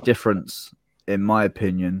 The difference, in my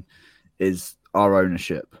opinion, is our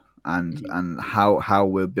ownership and how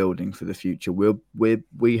we're building for the future.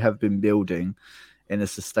 We have been building in a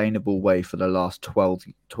sustainable way for the last 12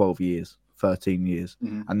 years, 13 years.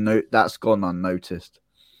 Mm-hmm. And that's gone unnoticed.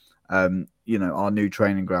 Our new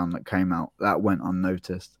training ground that came out, that went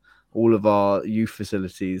unnoticed. All of our youth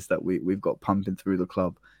facilities that we've got pumping through the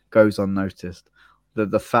club goes unnoticed.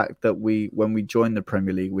 The fact that when we joined the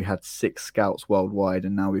Premier League, we had 6 scouts worldwide,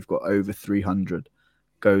 and now we've got over 300,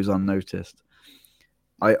 goes unnoticed.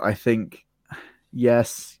 I think,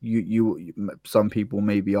 yes, you some people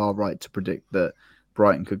maybe are right to predict that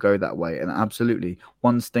Brighton could go that way, and absolutely,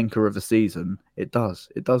 one stinker of a season, it does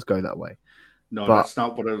go that way. No, that's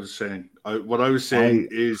not what I was saying. What I was saying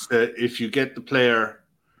is that if you get the player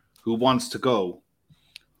who wants to go,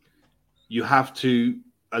 you have to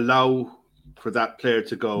allow for that player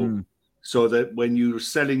to go so that when you're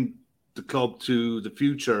selling the club to the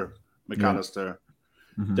future McAllister,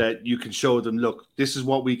 that you can show them, look, this is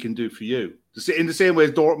what we can do for you. In the same way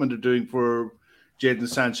as Dortmund are doing for Jadon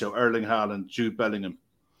Sancho, Erling Haaland, Jude Bellingham.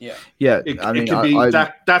 Yeah. It can be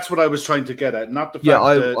that's what I was trying to get at, not the fact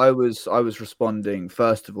that... I was responding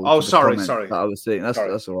first of all. Oh, sorry. That I was saying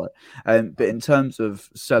that's all right. But in terms of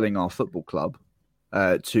selling our football club,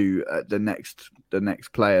 to the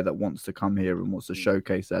next player that wants to come here and wants to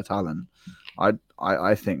showcase their talent.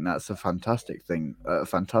 I think that's a fantastic thing, a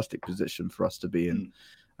fantastic position for us to be in,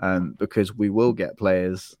 because we will get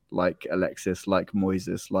players like Alexis, like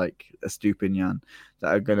Moises, like Estupinian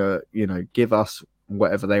that are gonna, give us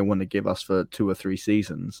whatever they want to give us for 2 or 3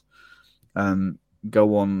 seasons,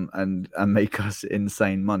 go on and make us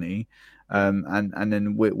insane money, and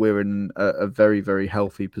then we're in a very, very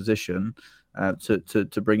healthy position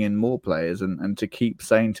to bring in more players and to keep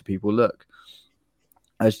saying to people, look,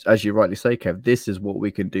 as you rightly say, Kev, this is what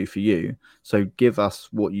we can do for you. So give us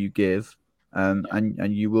what you give,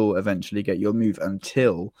 and you will eventually get your move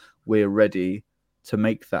until we're ready to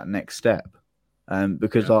make that next step.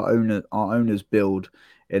 Because our owners build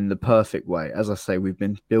in the perfect way. As I say, we've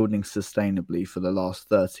been building sustainably for the last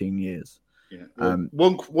 13 years. Yeah.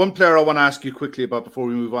 Well, one player I want to ask you quickly about before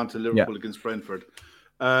we move on to Liverpool against Brentford.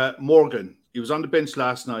 Morgan, he was on the bench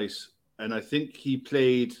last night, and I think he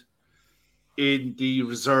played in the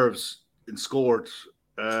reserves and scored.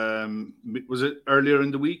 Was it earlier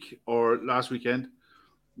in the week or last weekend?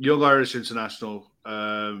 Young Irish international.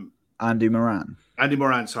 Andy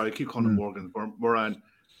Moran. Sorry, I keep calling him Morgan. Moran.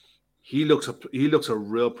 He looks a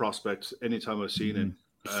real prospect. Anytime I've seen him,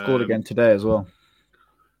 scored again today as well.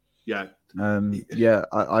 Yeah,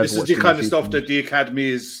 this is the kind of stuff that the academy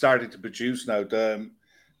is starting to produce now.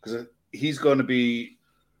 Because he's going to be,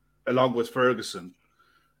 along with Ferguson,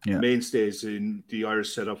 mainstays in the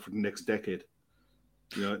Irish setup for the next decade.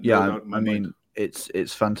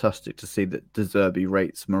 It's fantastic to see that De Zerbi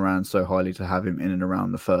rates Moran so highly to have him in and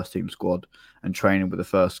around the first team squad and training with the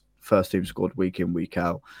first team squad week in, week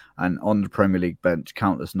out, and on the Premier League bench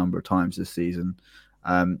countless number of times this season.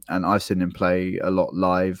 And I've seen him play a lot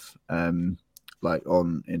live, in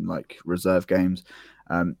reserve games,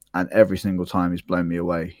 and every single time he's blown me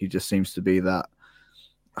away. He just seems to be that.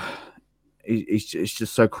 He's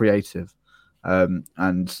just so creative,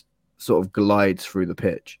 and sort of glides through the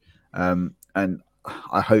pitch. And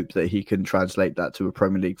I hope that he can translate that to a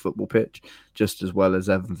Premier League football pitch just as well as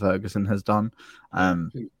Evan Ferguson has done.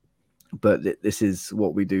 But this is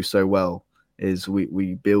what we do so well, is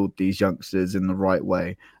we build these youngsters in the right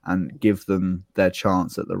way and give them their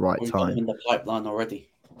chance at the right time. Got them in the pipeline already.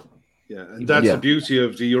 Yeah, and that's the beauty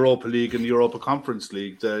of the Europa League and the Europa Conference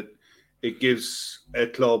League, that it gives a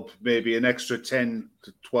club maybe an extra 10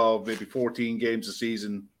 to 12, maybe 14 games a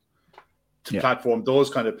season to platform those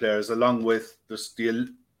kind of players, along with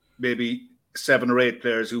the maybe 7 or 8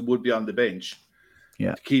 players who would be on the bench.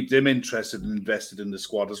 To keep them interested and invested in the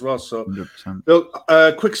squad as well. So, 100%. Look,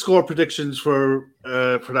 quick score predictions for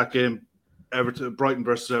that game: Brighton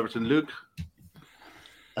versus Everton. Luke,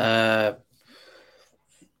 3-0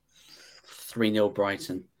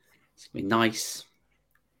 Brighton. It's gonna be nice.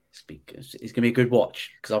 It's gonna be a good watch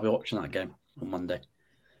because I'll be watching that game on Monday.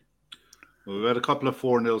 Well, we've had a couple of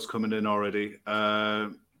 4-0s coming in already.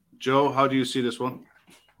 Joe, how do you see this one?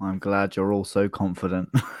 I'm glad you're all so confident.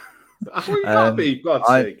 You can't be, God's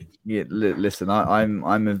sake. Listen,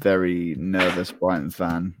 I'm a very nervous Brighton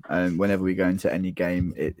fan, and whenever we go into any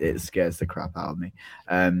game, it scares the crap out of me.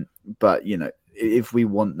 But if we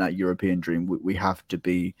want that European dream, we have to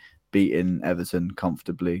be beating Everton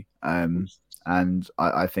comfortably, and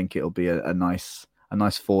I think it'll be a nice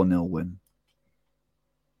 4-0 win.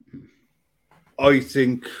 I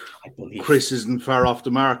think Chris isn't far off the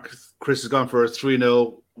mark. Chris has gone for a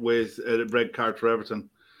 3-0 with a red card for Everton.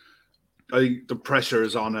 I think the pressure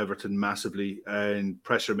is on Everton massively, and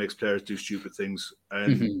pressure makes players do stupid things.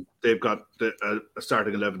 And they've got a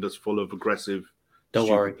starting 11 that's full of aggressive,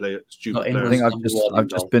 stupid players. I think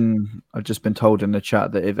I've just been told in the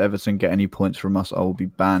chat that if Everton get any points from us, I will be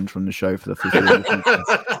banned from the show for the foreseeable future.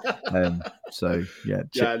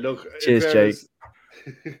 Look, cheers, Jake.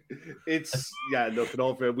 Look, in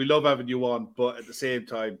all fair, we love having you on, but at the same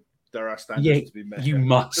time, there are standards to be met. You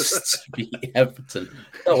must be Everton.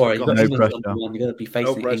 Don't worry, you've got England's number 1. You're going to be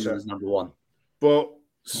facing England's number 1. But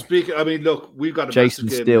look, we've got a Jason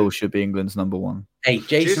Steele should be England's number 1. Hey,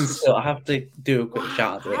 Jason Steele, I have to do a quick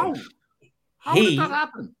shout out to him. How did that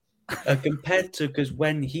happen? Compared to, because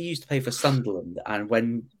when he used to play for Sunderland, and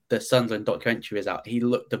when the Sunderland documentary was out, he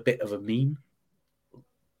looked a bit of a meme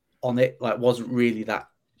on it. Like, wasn't really that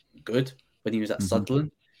good when he was at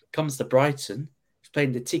Sunderland. Comes to Brighton,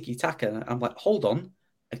 playing the tiki-taka, and I'm like, hold on,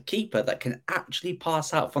 a keeper that can actually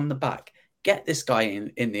pass out from the back. Get this guy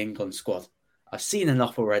in the England squad. I've seen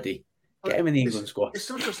enough already. Get him in the England squad. It's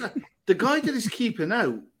not just that. The guy that is keeping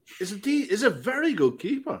out is a very good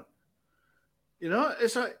keeper.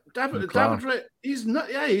 It's like David Ray. He's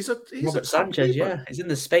not. Yeah, he's Robert Sanchez. Yeah, he's in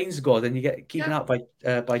the Spain squad, and you get keeping out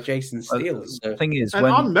by Jason Steele. The thing is, and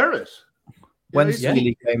on merit. When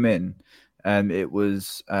Steele came in, it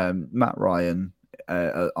was Matt Ryan,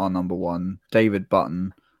 our number one, David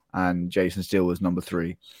Button, and Jason Steele was number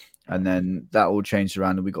 3. And then that all changed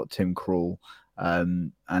around, and we got Tim Krul.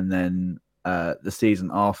 And then the season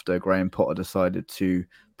after, Graham Potter decided to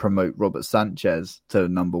promote Robert Sanchez to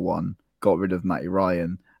number 1, got rid of Matty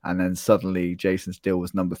Ryan, and then suddenly Jason Steele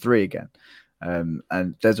was number 3 again.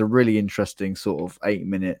 And there's a really interesting sort of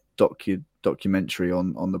 8-minute documentary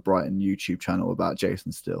on the Brighton YouTube channel about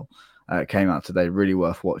Jason Steele. It came out today, really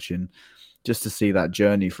worth watching, just to see that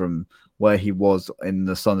journey from where he was in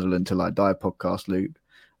the Sunderland Till I Die podcast, Luke,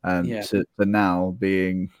 to now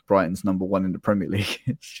being Brighton's number 1 in the Premier League.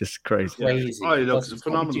 It's just crazy. Oh, look, it's a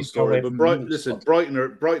phenomenal story. But Brighton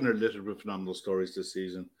are littered with phenomenal stories this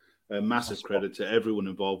season. Massive credit to everyone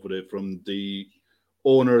involved with it, from the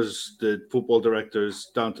owners, the football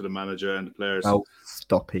directors, down to the manager and the players. Oh,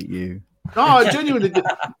 stop it, you. No, genuinely,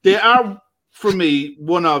 they are, for me,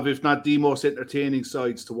 one of, if not the most entertaining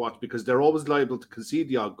sides to watch, because they're always liable to concede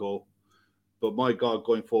the odd goal. But my God,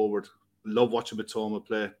 going forward, love watching Mitoma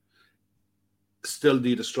play. Still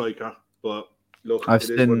need a striker, but look, I've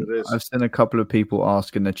seen a couple of people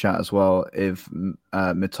ask in the chat as well if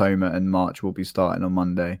Mitoma and March will be starting on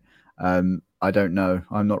Monday. I don't know.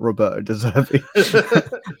 I'm not Roberto De Zerbi.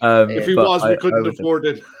 If he was, we couldn't afford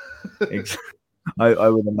it. I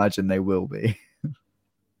would imagine they will be.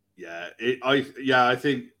 I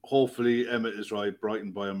think hopefully Emmett is right.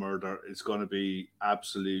 Brighton by a murder. It's going to be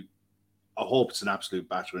absolute. I hope it's an absolute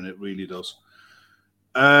battering. It really does.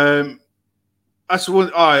 That's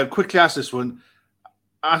one. I'll quickly ask this one.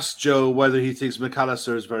 Ask Joe whether he thinks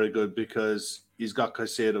McAllister is very good because he's got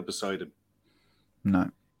Caicedo beside him. No.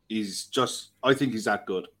 I think he's that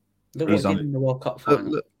good. He's on the World Cup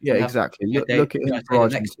final. Exactly. Look at him for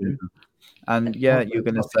Argentina. And you're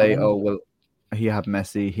going to say, oh, well, he had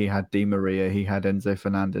Messi, he had Di Maria, he had Enzo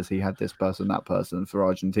Fernandez, he had this person, that person for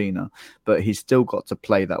Argentina. But he's still got to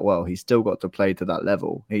play that well. He's still got to play to that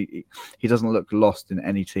level. He doesn't look lost in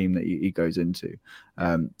any team that he goes into.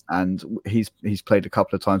 And he's played a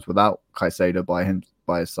couple of times without Caicedo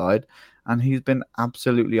by his side, and he's been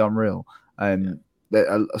absolutely unreal.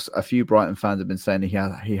 A few Brighton fans have been saying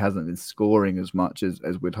he hasn't been scoring as much as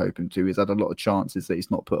we'd hope him to. He's had a lot of chances that he's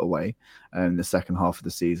not put away in the second half of the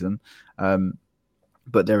season.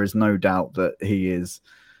 But there is no doubt that he is,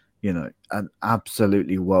 an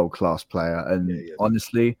absolutely world-class player. And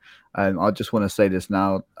honestly, I just want to say this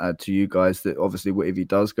now to you guys, that obviously if he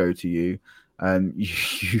does go to you,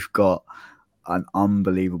 you've got an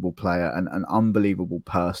unbelievable player and an unbelievable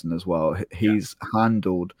person as well. He's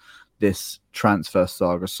handled this transfer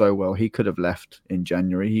saga so well. He could have left in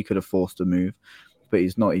January. He could have forced a move, but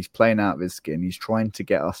he's not. He's playing out of his skin. He's trying to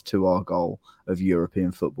get us to our goal of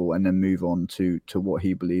European football and then move on to what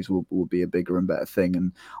he believes will be a bigger and better thing.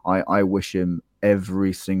 And I wish him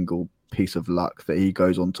every single piece of luck that he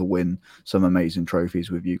goes on to win some amazing trophies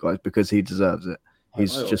with you guys, because he deserves it.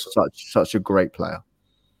 He's just such a great player.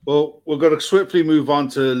 Well, we're going to swiftly move on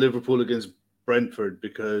to Liverpool against Brentford,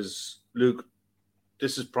 because, Luke,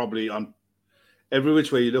 this is probably, on every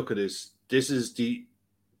which way you look at this, this is the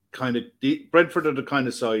Brentford are the kind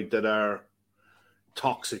of side that are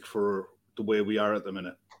toxic for the way we are at the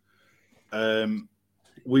minute.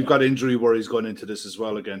 We've got injury worries going into this as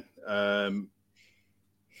well again.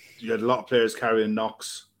 You had a lot of players carrying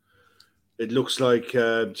knocks. It looks like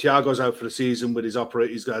Thiago's out for the season with his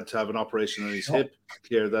he's got to have an operation on his hip,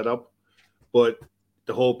 clear that up. But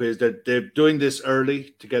the hope is that they're doing this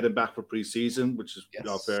early to get him back for pre-season, which is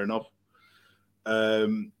fair enough.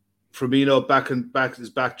 Firmino is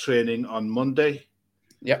back training on Monday.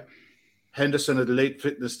 Yep. Henderson had a late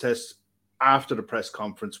fitness test after the press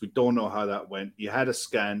conference. We don't know how that went. He had a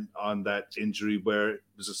scan on that injury where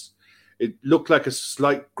it looked like a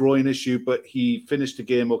slight groin issue, but he finished the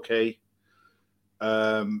game okay.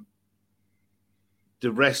 The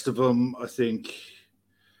rest of them, I think,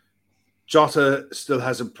 Jota still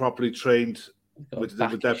hasn't properly trained with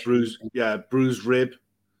that bruised rib,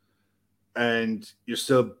 and you're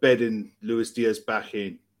still bedding Luis Diaz back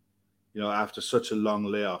in, after such a long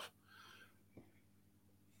layoff.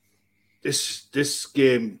 This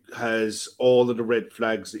game has all of the red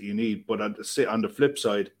flags that you need, but on the flip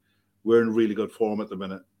side, we're in really good form at the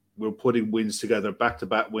minute. We're putting wins together,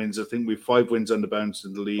 back-to-back wins. I think we've 5 wins on the bounce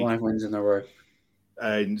in the league. 5 wins in a row.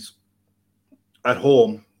 And at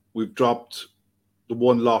home, we've dropped the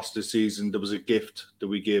one loss this season. There was a gift that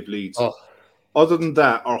we gave Leeds. Other than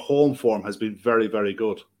that, our home form has been very, very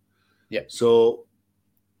good. Yeah. So,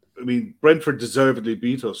 I mean, Brentford deservedly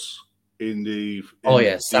beat us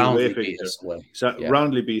soundly beat us away.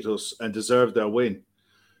 Roundly beat us and deserved their win.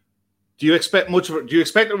 Do you expect do you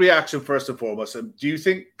expect a reaction first and foremost? And do you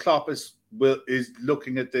think Klopp is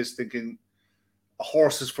looking at this thinking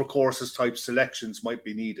horses for courses type selections might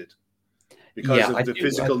be needed because of the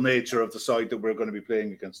physical nature of the side that we're going to be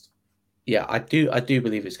playing against? Yeah, I do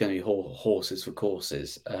believe it's going to be horses for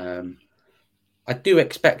courses. I do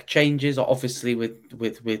expect changes, obviously,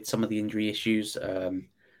 with some of the injury issues.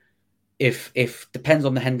 If depends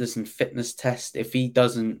on the Henderson fitness test. If he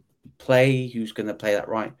doesn't play, who's going to play that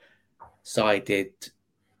right side? 8?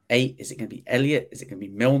 Is it going to be Elliott? Is it going to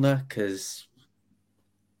be Milner? Because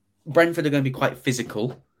Brentford are going to be quite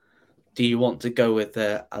physical. Do you want to go with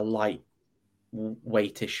a light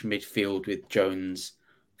weightish midfield with Jones,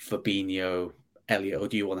 Fabinho, Elliott, or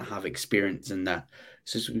do you want to have experience in that?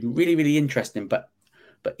 So it's really, really interesting. But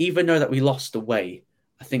even though that we lost away,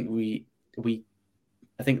 I think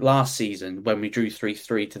I think last season when we drew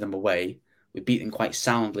 3-3 to them away, we beat them quite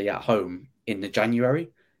soundly at home in the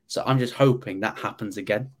January. So I'm just hoping that happens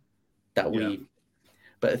again. But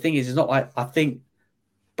the thing is, it's not like I think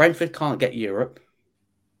Brentford can't get Europe,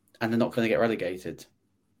 and they're not going to get relegated.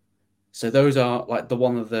 So those are like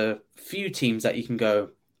one of the few teams that you can go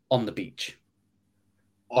on the beach.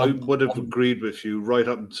 I would have agreed with you right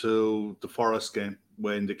up until the Forest game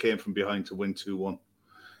when they came from behind to win 2-1.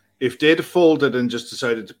 If they'd have folded and just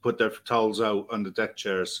decided to put their towels out on the deck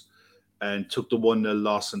chairs and took the 1-0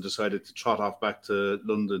 loss and decided to trot off back to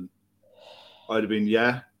London, I'd have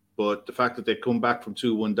been, But the fact that they come back from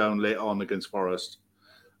 2-1 down late on against Forest,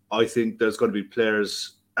 I think there's going to be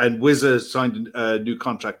players. And Wizza signed a new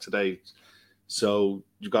contract today. So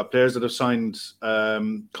you've got players that have signed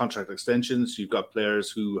contract extensions. You've got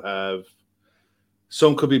players who have...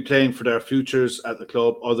 Some could be playing for their futures at the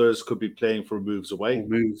club. Others could be playing for moves away.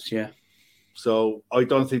 Yeah. So I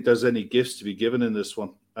don't think there's any gifts to be given in this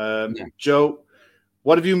one. Joe,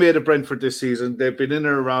 what have you made of Brentford this season? They've been in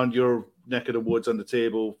and around your neck of the woods on the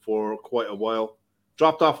table for quite a while.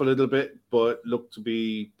 Dropped off a little bit, but look to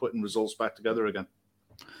be putting results back together again.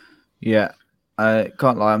 Yeah, I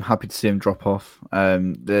can't lie. I'm happy to see him drop off.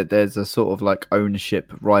 There's a sort of like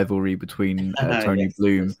ownership rivalry between Tony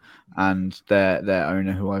Bloom and their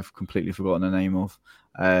owner, who I've completely forgotten the name of.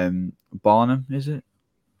 Barnum, is it?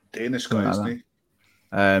 Danish guy, isn't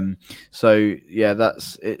he? So yeah,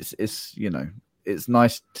 it's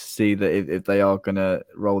nice to see that if they are going to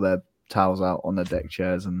roll their towels out on their deck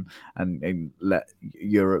chairs and let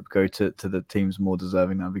Europe go to the teams more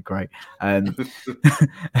deserving, that'd be great.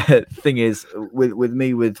 Thing is,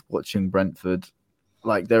 with watching Brentford,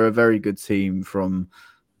 like they're a very good team from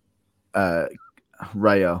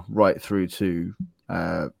Raya right through to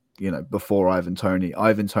before Ivan Toney.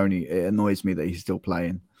 Ivan Toney, it annoys me that he's still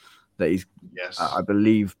playing. That he's, I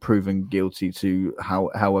believe, proven guilty to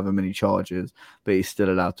however many charges, but he's still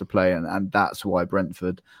allowed to play, and that's why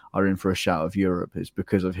Brentford are in for a shout of Europe, is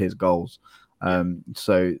because of his goals.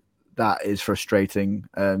 So that is frustrating.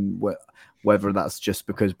 Whether that's just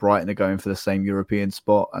because Brighton are going for the same European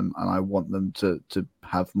spot, and I want them to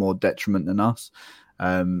have more detriment than us.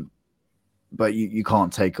 But you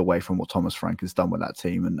can't take away from what Thomas Frank has done with that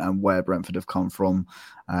team and where Brentford have come from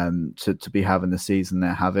to be having the season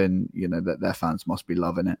they're having. That their fans must be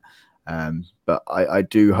loving it. But I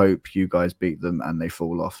do hope you guys beat them and they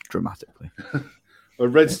fall off dramatically. Well,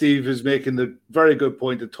 Red Steve is making the very good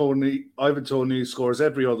point that Ivan Toney scores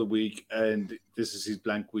every other week, and this is his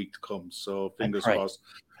blank week to come. So fingers crossed.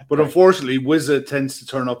 But unfortunately, Wizard tends to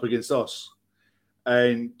turn up against us.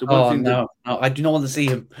 And the one thing no, I do not want to see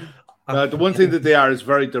him. The one thing that they are is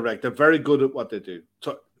very direct. They're very good at what they do.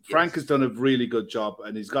 Frank has done a really good job,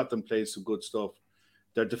 and he's got them playing some good stuff.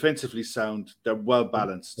 They're defensively sound. They're well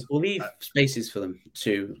balanced. We'll leave spaces for them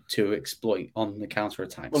to exploit on the counter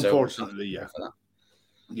attack. Unfortunately,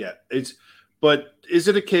 yeah. But is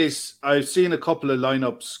it a case? I've seen a couple of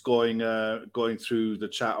lineups going through the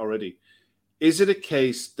chat already. Is it a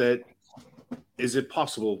case that is it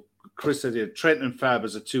possible? Chris said here, Trent and Fab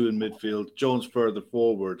as a 2 in midfield, Jones further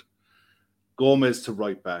forward, Gomez to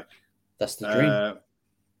right back. That's the dream.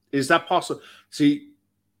 Is that possible? See,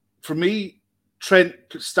 for me, Trent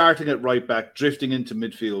starting at right back, drifting into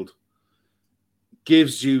midfield,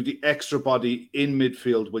 gives you the extra body in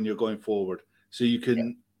midfield when you're going forward. So you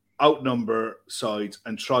can outnumber sides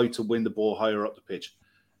and try to win the ball higher up the pitch.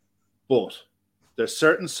 But there's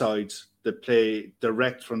certain sides that play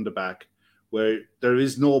direct from the back where there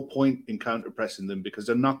is no point in counter-pressing them because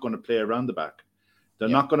they're not going to play around the back. They're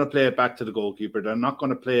not going to play it back to the goalkeeper. They're not going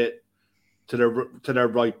to play it to their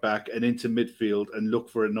right back and into midfield and look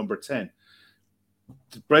for a number 10.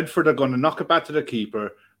 Brentford are going to knock it back to the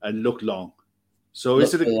keeper and look long. So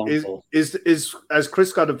is has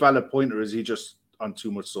Chris got a valid point, or is he just on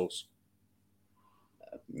too much sauce?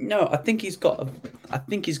 No, I think he's got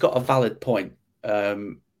a valid point.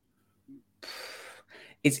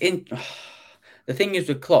 It's in the thing is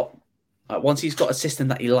with Klopp, once he's got a system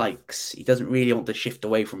that he likes, he doesn't really want to shift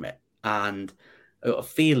away from it, and I've got a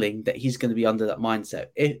feeling that he's going to be under that mindset.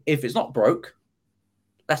 If it's not broke,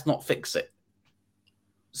 let's not fix it.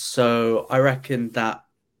 So I reckon that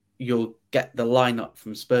you'll get the lineup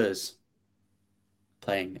from Spurs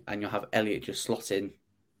playing, and you'll have Elliott just slot in,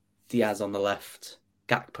 Diaz on the left,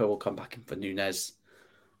 Gakpo will come back in for Nunez,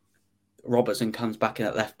 Robertson comes back in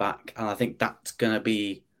at left back, and I think that's going to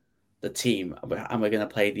be the team, and we're going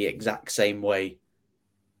to play the exact same way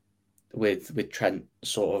with Trent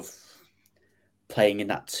sort of playing in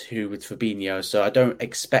that 2 with Fabinho. So I don't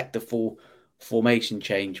expect a full formation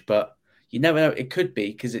change, but you never know. It could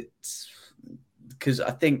be because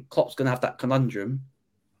I think Klopp's going to have that conundrum.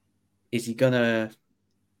 Is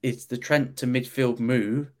the Trent to midfield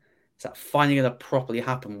move? Is that finally going to properly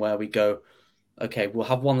happen where we go, okay, we'll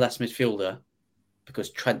have one less midfielder because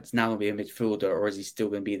Trent's now going to be a midfielder, or is he still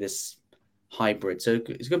going to be this hybrid? So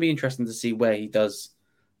it's going to be interesting to see where he does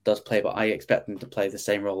play, but I expect him to play the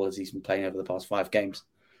same role as he's been playing over the past 5 games.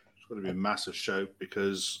 It's going to be a massive show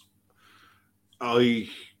because I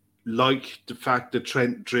like the fact that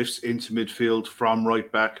Trent drifts into midfield from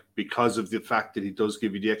right back because of the fact that he does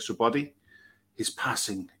give you the extra body. His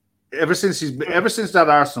passing, ever since that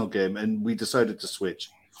Arsenal game, and we decided to switch.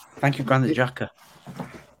 Thank you, Granit Xhaka.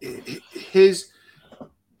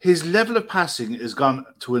 His level of passing has gone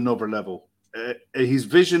to another level. His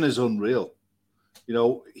vision is unreal. You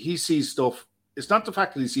know, he sees stuff. It's not the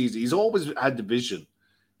fact that he sees it. He's always had the vision,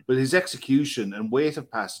 but his execution and weight of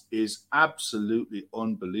pass is absolutely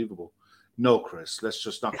unbelievable. No, Chris, let's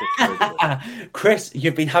just not get carried away. Chris,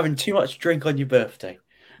 you've been having too much drink on your birthday.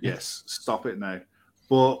 Yes, stop it now.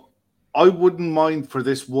 But I wouldn't mind for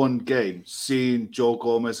this one game seeing Joe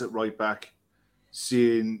Gomez at right back,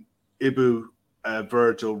 seeing Ibu,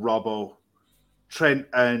 Virgil, Robbo, Trent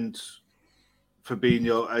and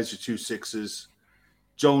Fabinho as your 2 6s,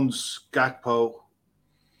 Jones, Gakpo,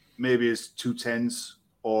 maybe as 2 10s,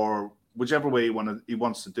 or whichever way he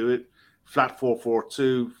wants to do it. Flat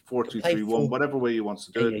 4-4-2, 4-2-3-1, whatever way he wants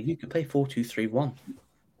to do it. Yeah, you could play 4-2-3-1.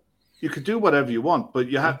 You could do whatever you want, but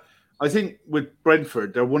you have. I think with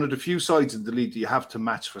Brentford, they're one of the few sides in the league that you have to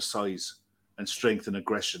match for size and strength and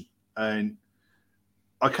aggression. And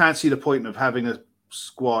I can't see the point of having a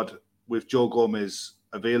squad with Joe Gomez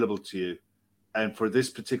available to you and for this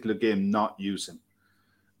particular game not use him.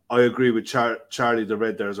 I agree with Charlie the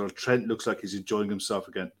Red there as well. Trent looks like he's enjoying himself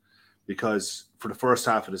again because for the first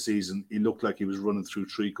half of the season, he looked like he was running through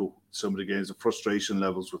treacle. Some of the games, the frustration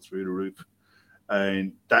levels were through the roof.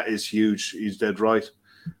 And that is huge. He's dead right.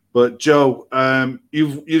 But Joe,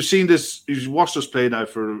 you've seen this, you've watched us play now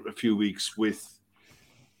for a few weeks with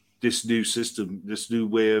this new system, this new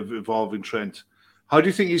way of evolving Trent. How do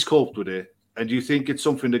you think he's coped with it? And do you think it's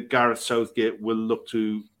something that Gareth Southgate will look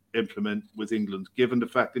to implement with England, given the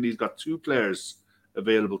fact that he's got 2 players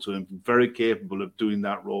available to him, very capable of doing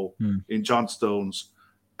that role in John Stones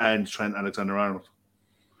and Trent Alexander-Arnold?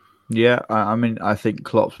 Yeah, I mean, I think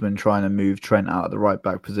Klopp's been trying to move Trent out of the right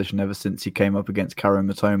back position ever since he came up against Karim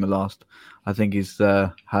Matoma last. I think he's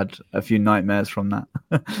had a few nightmares from that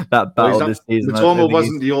battle this season. Matoma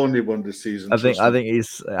wasn't the only one this season. I think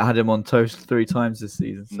he's had him on toast 3 times this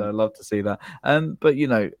season, so I'd love to see that. But you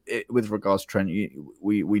know, with regards to Trent,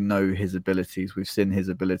 we know his abilities. We've seen his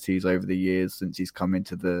abilities over the years since he's come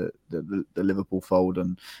into the Liverpool fold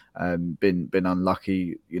and been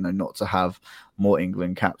unlucky, you know, not to have more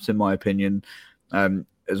England caps, in my opinion.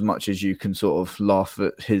 As much as you can sort of laugh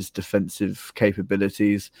at his defensive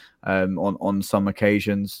capabilities on some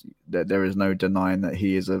occasions, there is no denying that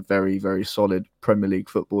he is a very, very solid Premier League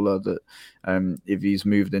footballer that if he's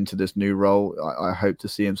moved into this new role, I hope to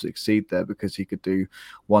see him succeed there because he could do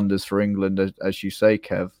wonders for England, as you say,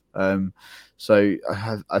 Kev. So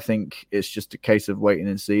I think it's just a case of waiting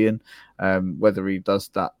and seeing whether he does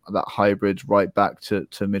that hybrid right back to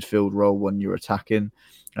midfield role when you're attacking.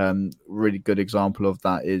 Really good example of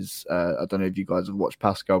that is I don't know if you guys have watched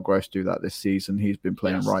Pascal Gross do that this season. He's been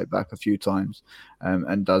playing right back a few times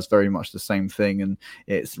and does very much the same thing, and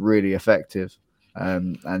it's really effective.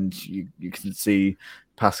 And you can see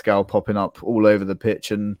Pascal popping up all over the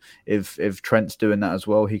pitch, and if Trent's doing that as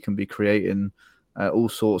well, he can be creating all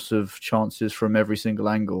sorts of chances from every single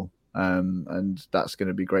angle, and that's going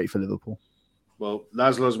to be great for Liverpool. Well,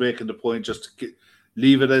 Laszlo's making the point just to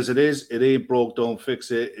leave it as it is. It ain't broke, don't fix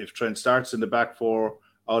it. If Trent starts in the back four,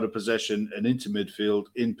 out of possession, and into midfield,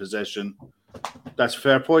 in possession, that's a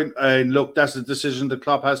fair point. And look, that's the decision the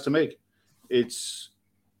Klopp has to make.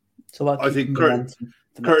 I think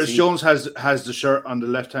Curtis Jones has the shirt on the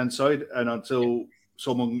left-hand side, and until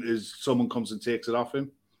someone comes and takes it off him,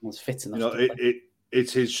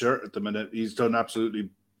 it's his shirt at the minute. He's done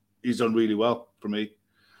really well for me.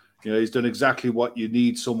 He's done exactly what you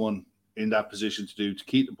need someone in that position to do, to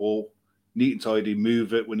keep the ball neat and tidy,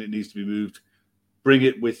 move it when it needs to be moved, bring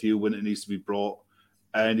it with you when it needs to be brought,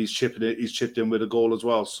 and he's chipped in with a goal as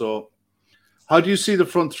well. So how do you see the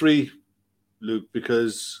front three, Luke?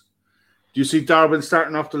 Because do you see Darwin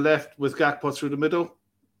starting off the left with Gakpo through the middle?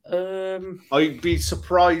 I'd be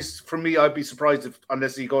surprised if,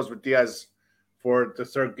 unless he goes with Diaz for the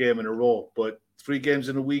third game in a row. But 3 games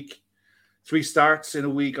in a week, 3 starts in a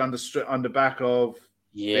week on the back of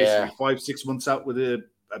basically 5-6 months out with a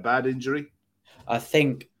bad injury. I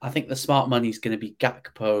think the smart money is going to be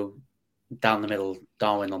Gakpo down the middle,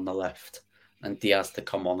 Darwin on the left, and Diaz to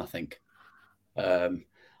come on. I think.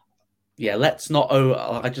 Let's not.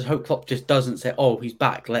 I just hope Klopp just doesn't say, "Oh, he's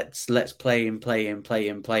back. Let's play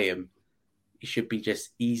him." He should be just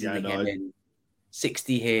easing him in.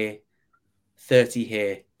 60 here, 30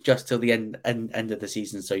 here, just till the end of the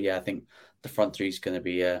season. So I think the front three is going to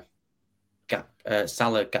be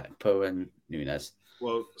Salah, Gakpo, and Nunez.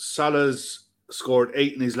 Well, Salah's scored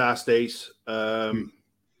 8 in his last 8.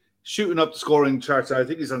 Shooting up the scoring charts, I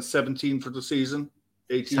think he's on 17 for the season.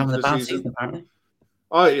 18 for the season, apparently.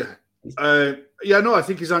 Oh, yeah. I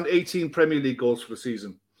think he's on 18 Premier League goals for the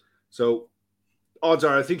season. So odds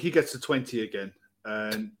are I think he gets to 20 again.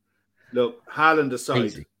 And look, Haaland aside,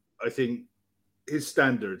 easy. I think his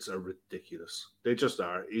standards are ridiculous. They just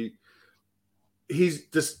are. He's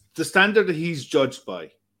the standard that he's judged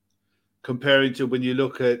by, comparing to when you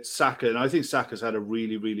look at Saka, and I think Saka's had a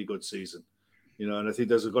really, really good season. And I think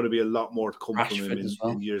there's going to be a lot more to come Rashford from him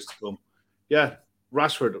in years to come. Yeah,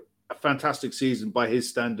 Rashford, a fantastic season by his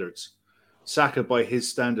standards. Saka, by his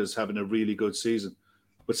standards, having a really good season.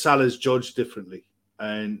 But Salah's judged differently.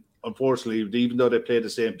 And unfortunately, even though they play the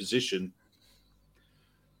same position,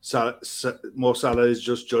 Mo Salah is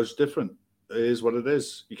just judged different. It is what it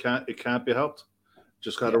is. It can't be helped.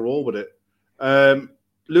 Just got to roll with it.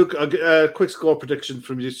 Luke, a quick score prediction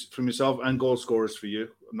from yourself and goal scorers for you.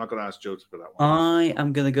 I'm not going to ask Joe for that one. I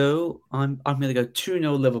am going to go. I'm going to go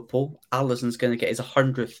 2-0 Liverpool. Alisson's going to get his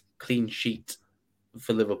 100th clean sheet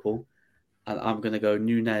for Liverpool, and I'm going to go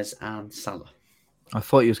Nunez and Salah. I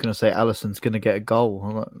thought you was going to say Alisson's going to get a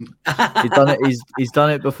goal. He's done it. He's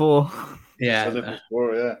done it before. Yeah. He's done it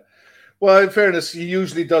before, yeah. Well, in fairness, he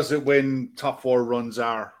usually does it when top 4 runs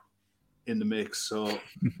are in the mix. So,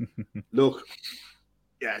 look.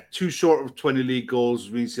 Yeah, 2 short of 20 league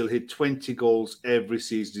goals means he'll hit 20 goals every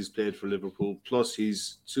season he's played for Liverpool. Plus,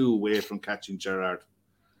 he's 2 away from catching Gerrard.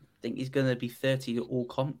 I think he's going to be 30 at all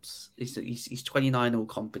comps. He's 29 all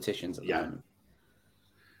competitions at the moment.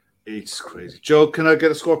 It's crazy. Joe, can I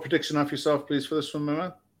get a score prediction off yourself, please, for this one, my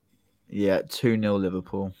man? Yeah, 2-0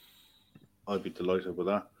 Liverpool. I'd be delighted with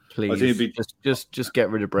that. Please, I think it'd be, just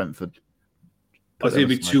get rid of Brentford. I think it'd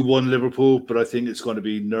be 2-1 Liverpool, but I think it's going to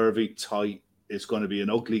be nervy, tight. It's going to be an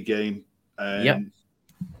ugly game. And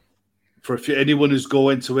for anyone who's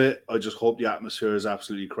going to it, I just hope the atmosphere is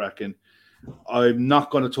absolutely cracking. I'm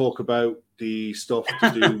not going to talk about the stuff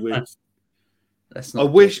to do with... I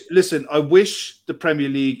wish the Premier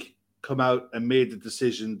League come out and made the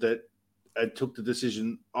decision and took the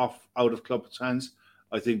decision out of clubs' hands.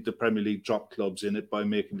 I think the Premier League dropped clubs in it by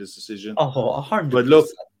making this decision. 100%. But look,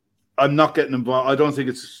 I'm not getting involved. I don't think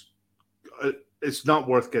it's not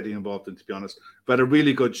worth getting involved in, to be honest. But a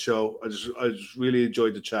really good show. I just really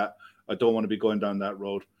enjoyed the chat. I don't want to be going down that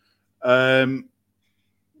road.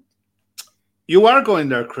 You are going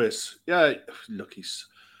there, Chris. Yeah, look,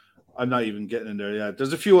 I'm not even getting in there. Yeah,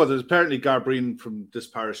 there's a few others. Apparently, Garbreen from this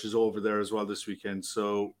parish is over there as well this weekend.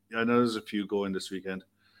 So I know there's a few going this weekend.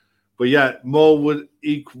 But yeah, Mo will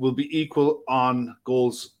be equal on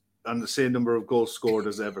goals and the same number of goals scored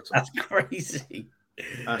as Everton. That's crazy.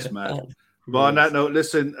 That's mad. But on that note,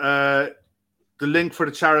 listen, the link for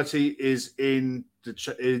the charity is in the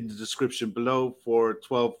description below for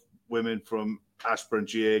 12 women from Ashburn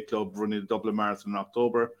GA Club running the Dublin Marathon in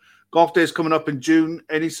October. Golf Day is coming up in June.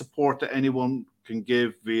 Any support that anyone can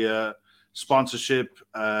give via sponsorship,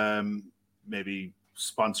 maybe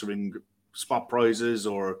sponsoring spot prizes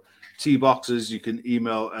or tee boxes, you can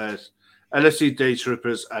email at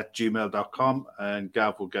lfcdaytrippers@gmail.com and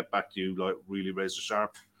Gav will get back to you like really razor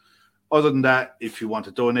sharp. Other than that, if you want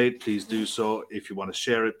to donate, please do so. If you want to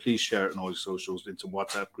share it, please share it on all your socials, into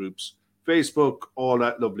WhatsApp groups, Facebook, all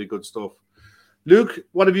that lovely good stuff. Luke,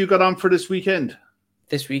 what have you got on for this weekend?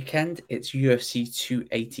 This weekend, it's UFC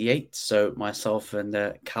 288. So myself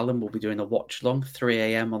and Callum will be doing a watch long, 3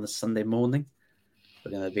 a.m. on the Sunday morning.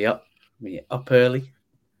 We're going to be up early.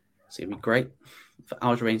 It's going to be great. For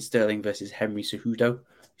Aljamain Sterling versus Henry Cejudo,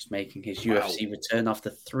 who's making his UFC return after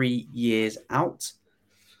 3 years out.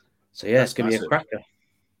 So, yeah, it's going to be a cracker.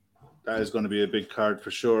 That is going to be a big card for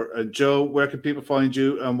sure. Joe, where can people find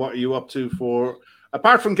you and what are you up to for,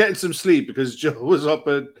 apart from getting some sleep, because Joe was up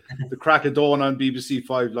at the crack of dawn on BBC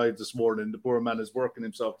 5 Live this morning. The poor man is working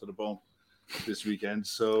himself to the bone this weekend.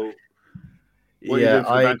 So, what are you doing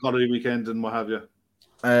for the bank holiday weekend and what have you?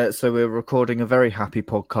 So we're recording a very happy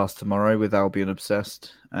podcast tomorrow with Albion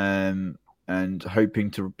Obsessed, and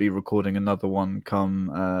hoping to be recording another one come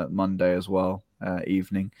Monday as well,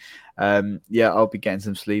 evening. I'll be getting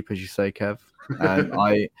some sleep, as you say, Kev.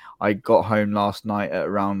 I got home last night at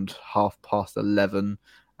around 11:30,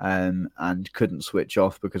 and couldn't switch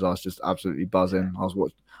off because I was just absolutely buzzing.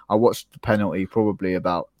 I watched the penalty probably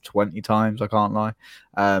about 20 times, I can't lie.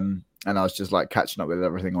 And I was just like catching up with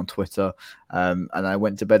everything on Twitter. And I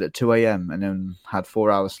went to bed at 2 a.m. and then had 4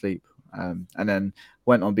 hours sleep. And then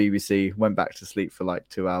went on BBC, went back to sleep for like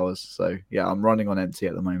 2 hours. So, yeah, I'm running on empty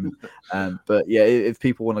at the moment. But, yeah, if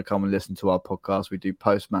people want to come and listen to our podcast, we do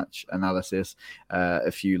post-match analysis,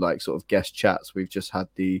 a few like sort of guest chats. We've just had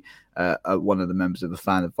one of the members of the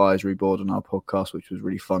fan advisory board on our podcast, which was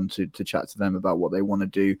really fun to chat to them about what they want to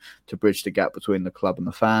do to bridge the gap between the club and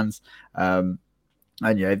the fans.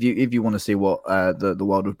 And yeah, if you want to see what the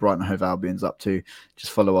world of Brighton Hove Albion's up to,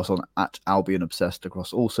 just follow us on @Albion Obsessed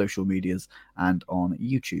across all social medias and on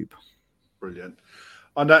YouTube. Brilliant.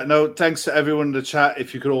 On that note, thanks to everyone in the chat.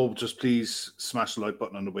 If you could all just please smash the like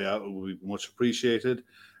button on the way out, it would be much appreciated.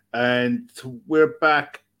 And we're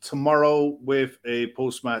back tomorrow with a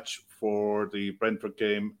post-match for the Brentford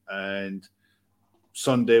game, and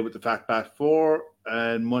Sunday with the Fat Bat 4,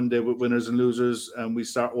 and Monday with winners and losers, and we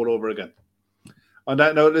start all over again. On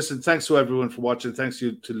that note, listen, thanks to everyone for watching. Thanks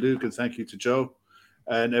to Luke and thank you to Joe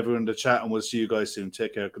and everyone in the chat, and we'll see you guys soon.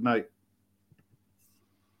 Take care. Good night.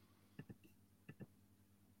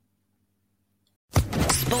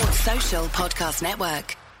 Sports Social Podcast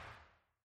Network.